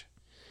my gosh.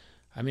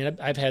 I mean,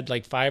 I've had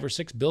like 5 or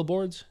 6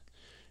 billboards.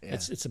 Yeah.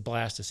 It's a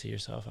blast to see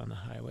yourself on the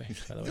highway,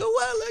 by the way. Go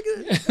wild like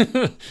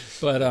it.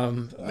 But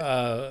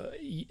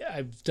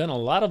I've done a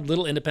lot of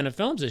little independent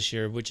films this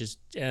year,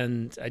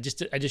 and I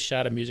just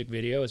shot a music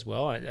video as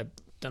well. I've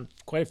done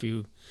quite a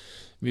few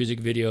music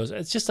videos.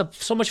 It's just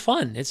so much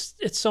fun. It's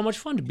so much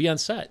fun to be on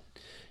set.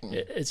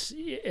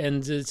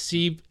 And to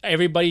see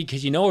everybody,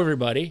 because you know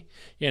everybody,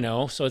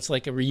 so it's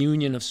like a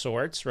reunion of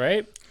sorts,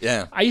 right?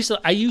 Yeah. I used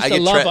to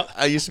love.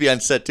 I used to be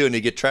on set too, and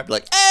you get trapped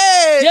like,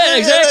 hey, yeah,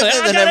 exactly.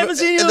 And I haven't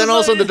seen you. And then all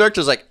of a sudden the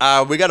director's like,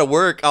 we got to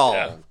work.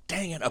 Oh,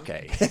 dang it.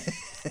 Okay.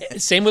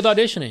 Same with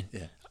auditioning.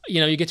 Yeah.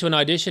 You get to an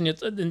audition,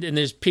 and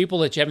there's people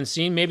that you haven't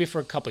seen maybe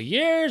for a couple of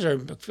years or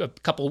a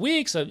couple of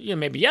weeks,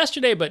 maybe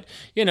yesterday, but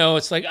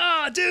it's like,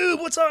 dude,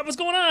 what's up? What's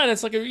going on?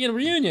 It's like a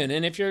reunion.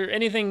 And if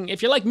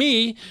you're like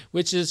me,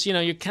 which is,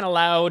 you're kind of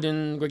loud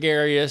and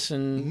gregarious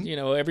and,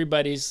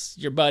 everybody's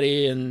your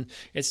buddy, and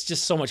it's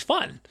just so much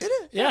fun. It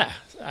is. Yeah.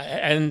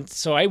 And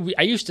so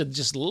I used to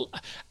just,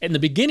 in the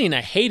beginning,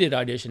 I hated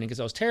auditioning because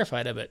I was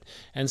terrified of it.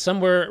 And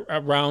somewhere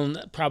around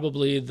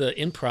probably the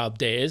improv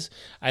days,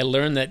 I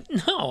learned that,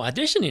 no,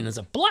 auditioning is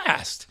a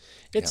blast.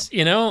 It's,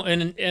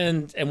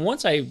 and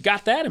once I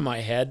got that in my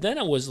head, then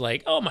it was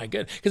like, oh my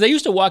God. Because I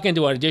used to walk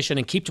into an audition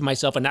and keep to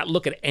myself and not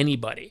look at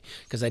anybody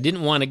because I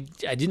didn't want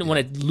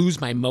to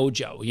lose my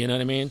mojo. You know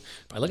what I mean?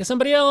 If I look at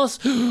somebody else,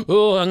 I'm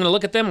going to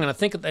look at them. I'm going to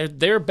think that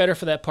they're better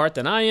for that part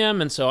than I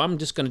am. And so I'm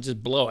just going to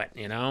just blow it,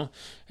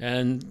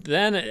 And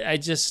then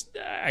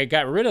I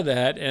got rid of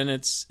that. And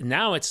it's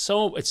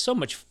so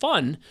much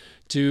fun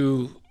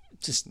to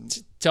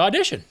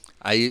audition.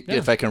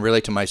 If I can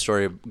relate to my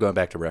story, going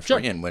back to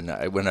refereeing, when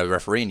I was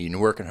refereeing, you're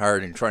working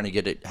hard and trying to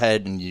get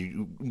ahead, and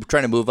you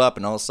trying to move up,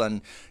 and all of a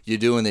sudden you're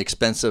doing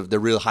the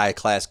real high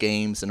class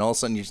games, and all of a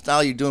sudden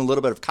you're doing a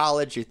little bit of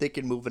college. You're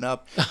thinking moving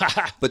up,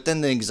 but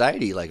then the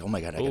anxiety, like, oh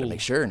my god, I got to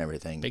make sure and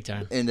everything, big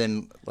time. And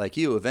then like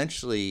you,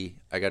 eventually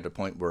I got to the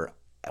point where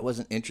I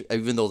wasn't interested,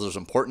 even though it was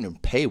important to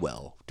pay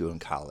well doing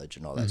college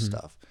and all that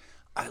stuff.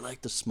 I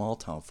like the small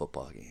town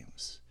football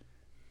games.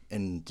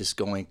 And just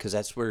going, because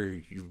that's where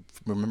you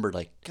remember,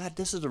 like, God,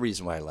 this is the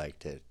reason why I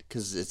liked it.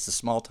 Because it's a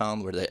small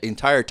town where the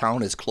entire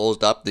town is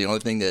closed up. The only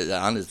thing that's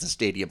on is the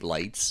stadium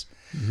lights.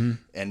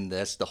 And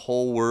that's the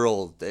whole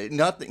world.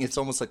 Nothing. It's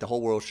almost like the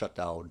whole world shut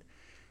down.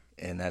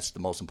 And that's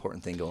the most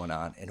important thing going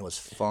on. And it was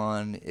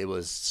fun. It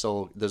was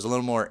there's a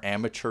little more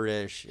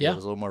amateurish. Yeah. It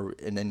was a little more,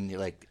 and then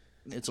you're like,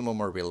 it's a little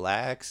more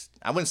relaxed.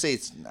 I wouldn't say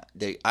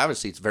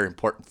obviously it's very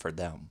important for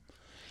them.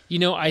 You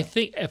know, I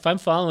think if I'm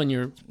following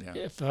your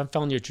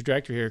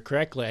trajectory here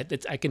correctly,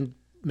 I can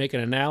make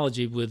an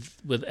analogy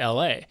with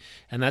L.A.,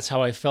 and that's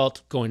how I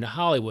felt going to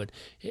Hollywood.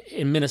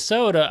 In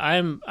Minnesota,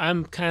 I'm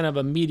kind of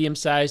a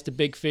medium-sized to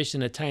big fish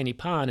in a tiny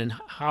pond. In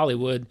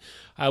Hollywood,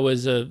 I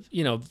was a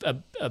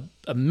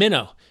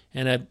minnow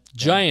in a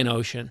giant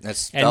ocean,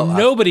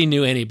 nobody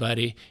knew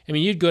anybody. I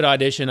mean, you'd go to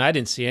audition. I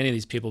didn't see any of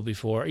these people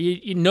before.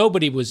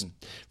 Nobody was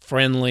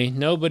friendly.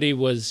 Nobody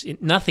was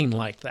nothing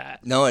like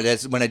that. No,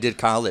 that's when I did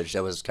college.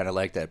 That was kind of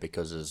like that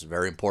because it was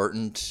very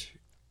important.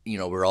 We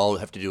all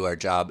have to do our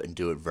job and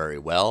do it very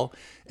well.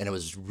 And it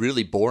was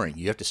really boring.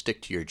 You have to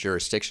stick to your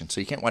jurisdiction, so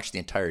you can't watch the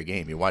entire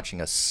game. You're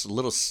watching a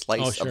little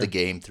slice of the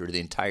game through the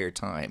entire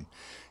time.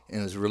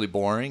 And it was really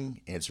boring.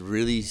 And it's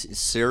really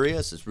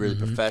serious. It's really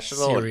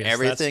professional and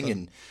everything.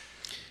 And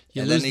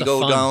then you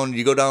go down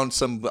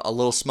a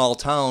little small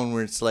town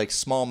where it's like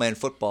small man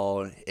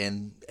football,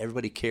 and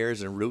everybody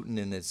cares and rooting,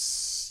 and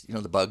it's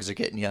the bugs are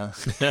getting you.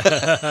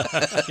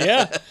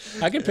 Yeah,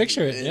 I can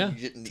picture it. Yeah,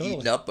 totally.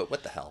 Eaten up, but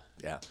what the hell?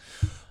 Yeah.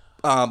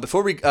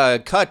 Before we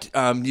cut,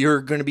 you're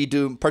going to be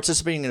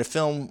participating in a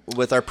film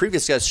with our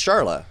previous guest,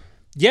 Charla.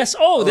 Yes.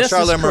 Oh, this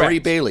Charla is Marie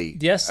correct. Bailey.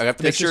 Yes, I have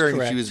to make sure.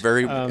 Is she was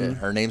very.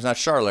 Her name's not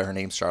Charla. Her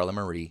name's Charla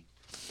Marie.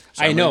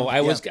 I know.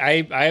 I've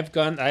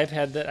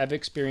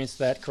experienced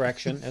that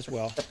correction as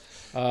well.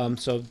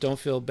 So don't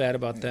feel bad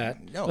about that.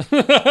 No.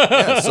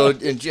 Yeah. So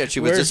she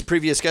was this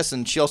previous guest,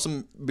 and she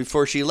also,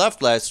 before she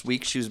left last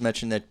week, she was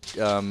mentioned that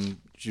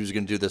she was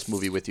going to do this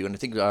movie with you, and I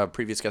think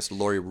previous guest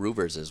Lori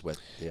Ruvers is with.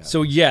 Yeah.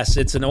 So yes,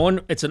 it's an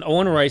Owen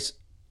Royce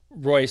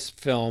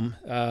film.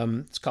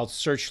 It's called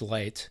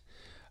Searchlight.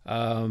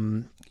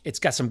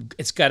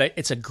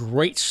 It's a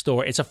great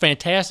story. It's a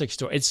fantastic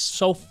story. It's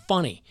so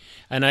funny.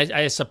 And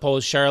I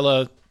suppose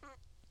Charla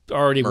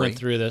already went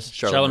through this.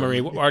 Charla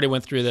Marie already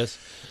went through this.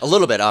 A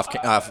little bit off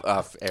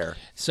air.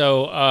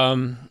 So I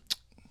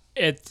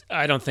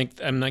don't think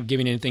I'm not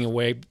giving anything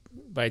away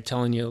by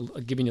giving you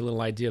a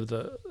little idea of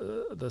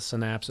the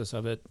synopsis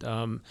of it.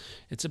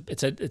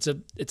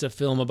 It's a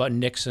film about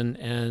Nixon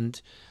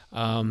and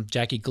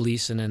Jackie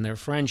Gleason and their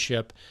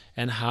friendship,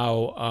 and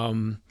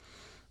how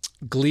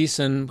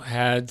Gleason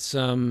had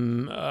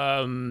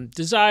some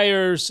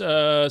desires,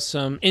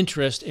 some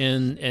interest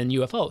in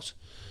UFOs,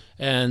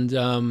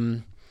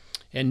 and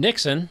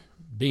Nixon,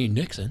 being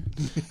Nixon,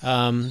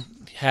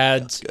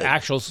 had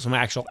some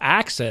actual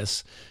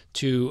access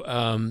to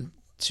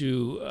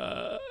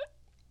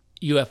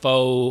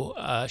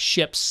UFO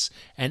ships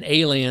and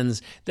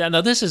aliens.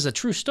 Now, this is a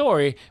true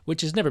story,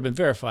 which has never been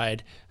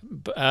verified,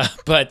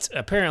 but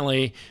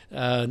apparently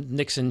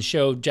Nixon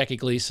showed Jackie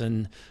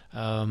Gleason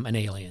an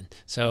alien.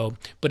 So,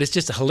 but it's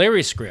just a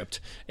hilarious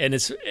script, and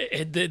it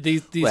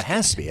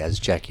has to be as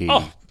Jackie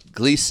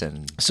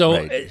Gleason. So,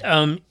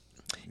 right.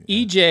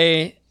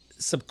 E.J.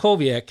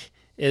 Subkovic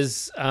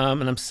is,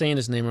 and I'm saying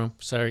his name wrong.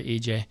 Sorry,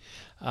 E.J.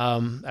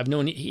 I've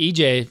known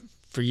E.J.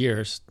 for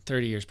years,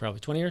 30 years, probably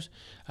 20 years,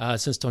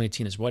 since Tony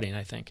Tina's wedding,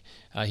 I think.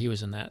 He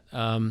was in that.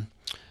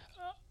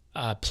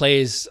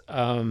 Plays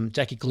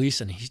Jackie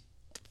Gleason. He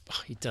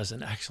does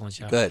an excellent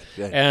job. Good.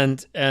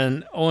 And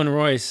Owen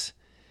Royce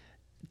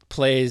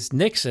plays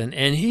Nixon,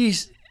 and he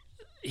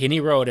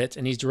wrote it,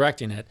 and he's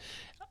directing it.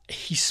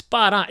 He's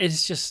spot on. It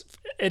is just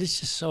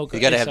so good.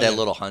 You got to have that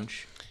little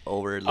hunch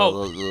over.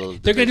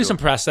 They're gonna do some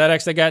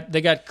prosthetics. They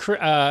got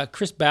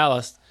Chris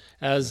Ballast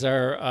as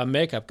our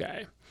makeup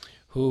guy,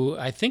 who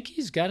I think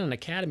he's got an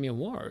Academy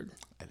Award.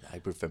 I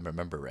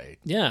remember right.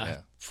 Yeah,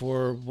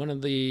 for one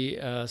of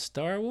the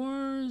Star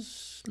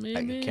Wars,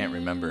 maybe? I can't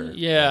remember.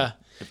 Yeah.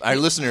 Our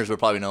listeners would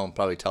probably know and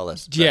probably tell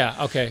us. But. Yeah,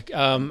 okay.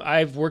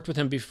 I've worked with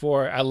him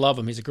before. I love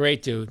him. He's a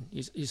great dude.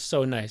 He's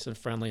so nice and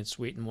friendly and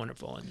sweet and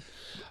wonderful. And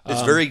I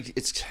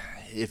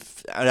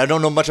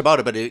don't know much about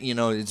it, but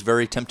it's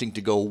very tempting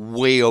to go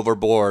way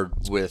overboard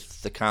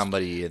with the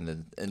comedy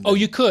and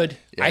you could.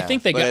 Yeah. I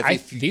think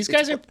these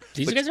guys are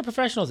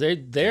professionals. They're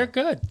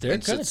good. They're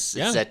good. It's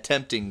that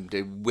tempting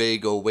to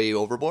go way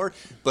overboard,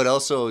 but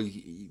also,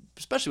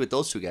 especially with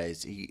those two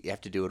guys, you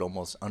have to do it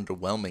almost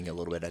underwhelming a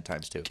little bit at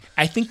times too.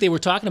 I think they were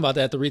talking about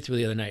that at the read-through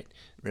the other night.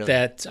 Really?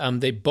 That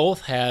they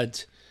both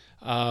had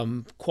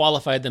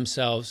qualified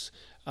themselves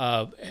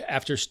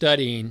after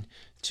studying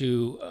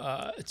to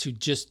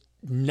just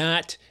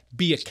not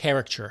be a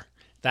caricature.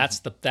 That's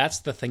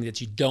the thing that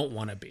you don't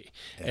want to be,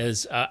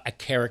 is a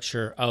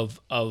caricature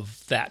of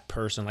that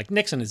person. Like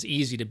Nixon is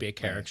easy to be a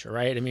caricature,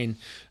 right? I mean,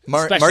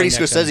 Marty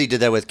Nixon. Scorsese did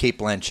that with Cate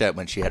Blanchett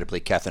when she had to play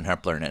Katharine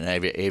Hepburn in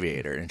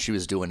Aviator, and she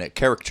was doing a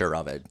caricature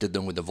of it, did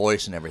them with the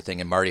voice and everything.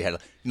 And Marty had,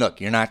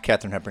 look, you're not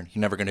Katharine Hepburn. You're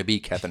never going to be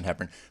Katharine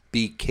Hepburn.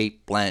 Be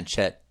Cate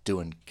Blanchett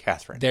doing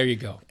Katharine. There you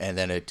go. And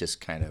then it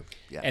just kind of,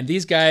 And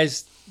these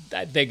guys,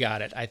 they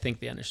got it. I think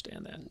they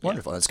understand that.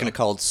 Wonderful. It's going to be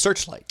called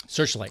Searchlight.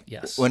 Searchlight,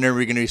 yes. When are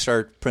we going to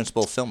start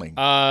principal filming?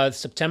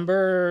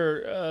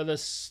 September, the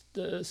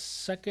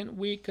second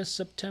week of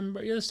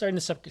September. Yeah, starting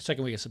the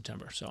second week of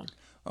September. So.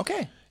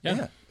 Okay.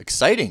 Yeah.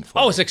 Exciting.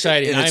 It's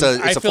exciting. And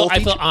I feel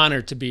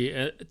honored to be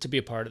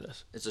a part of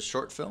this. It's a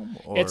short film.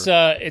 Or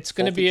it's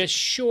going to be a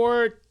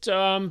short,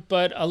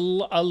 but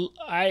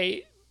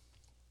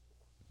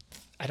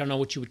I don't know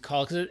what you would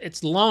call it, because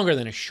it's longer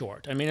than a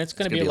short. I mean, it's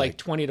going to be like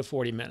 20 to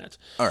 40 minutes.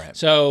 All right.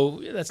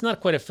 So that's not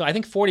quite I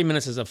think 40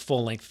 minutes is a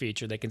full-length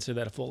feature. They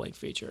consider that a full-length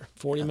feature.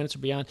 40 minutes or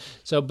beyond.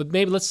 So, but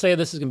maybe let's say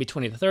this is going to be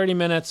 20 to 30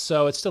 minutes.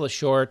 So it's still a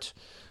short.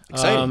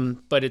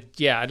 Exciting. But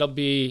it'll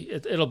be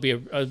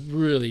a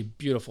really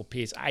beautiful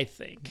piece, I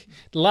think.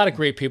 A lot of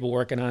great people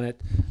working on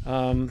it.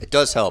 It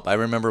does help. I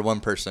remember one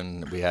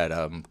person, we had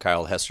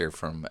Kyle Hester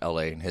from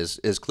LA, and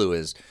his clue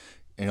is,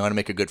 you want to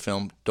make a good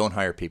film, don't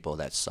hire people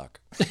that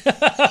suck.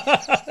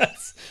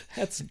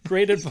 That's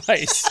great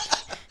advice.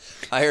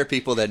 Hire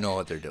people that know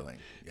what they're doing.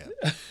 Yeah.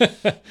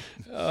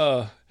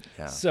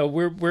 Yeah. So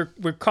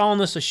we're calling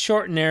this a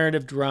short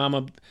narrative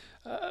drama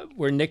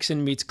where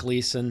Nixon meets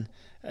Gleason.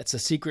 It's a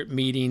secret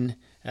meeting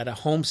at a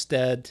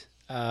Homestead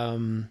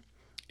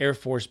Air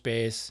Force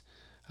base.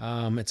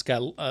 It's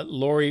got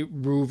Lori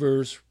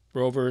Rovers,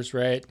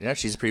 right? Yeah,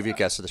 she's a previous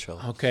guest of the show.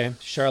 Okay.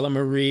 Charlotte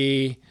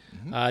Marie,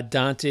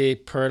 Dante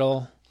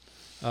Pirtle,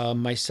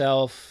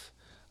 myself,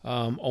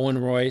 Owen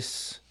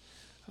Royce,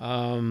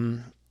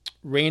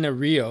 Reina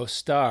Rio,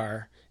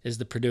 star, is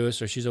the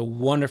producer. She's a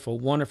wonderful,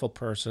 wonderful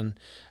person.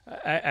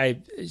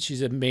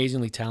 She's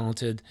amazingly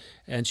talented,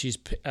 and she's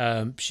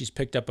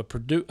picked up a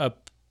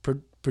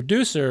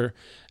producer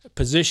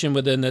position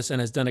within this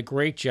and has done a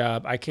great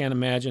job. I can't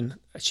imagine.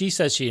 She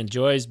says she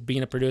enjoys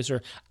being a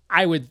producer.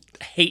 I would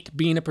hate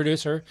being a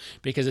producer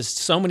because there's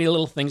so many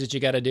little things that you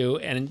got to do,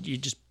 and you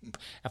just,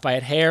 if I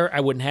had hair, I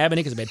wouldn't have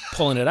any because I've been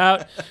pulling it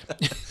out.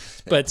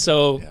 But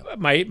so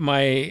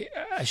my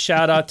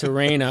shout out to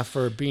Reina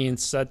for being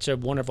such a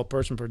wonderful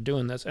person for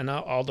doing this and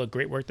all the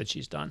great work that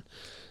she's done.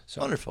 So.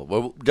 Wonderful.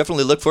 Well, we'll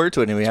definitely look forward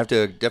to it, and we have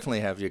to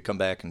definitely have you come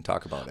back and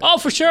talk about it. Oh,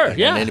 for sure. And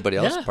anybody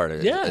else part of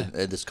it. Yeah.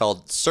 It's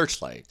called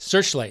Searchlight.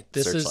 Searchlight.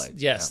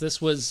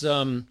 This was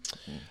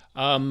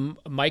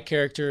my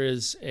character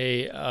is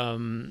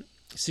a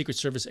Secret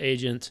Service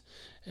agent,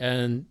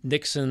 and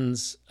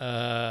Nixon's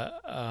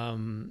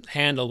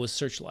handle was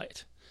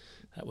Searchlight.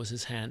 That was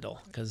his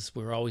handle because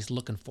we were always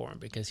looking for him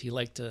because he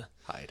liked to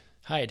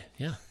hide.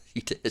 Yeah.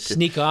 He did.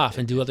 Sneak off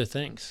and do other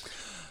things.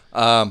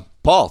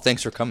 Paul,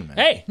 thanks for coming, man.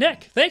 Hey,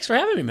 Nick, thanks for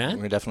having me, man.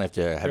 We definitely have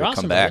to have You're you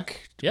awesome, come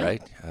back, brother. Yeah,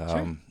 right?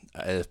 sure.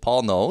 As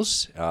Paul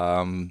knows,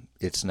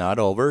 it's not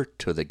over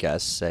till the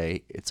guests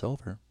say it's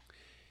over.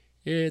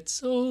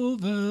 It's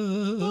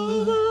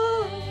over.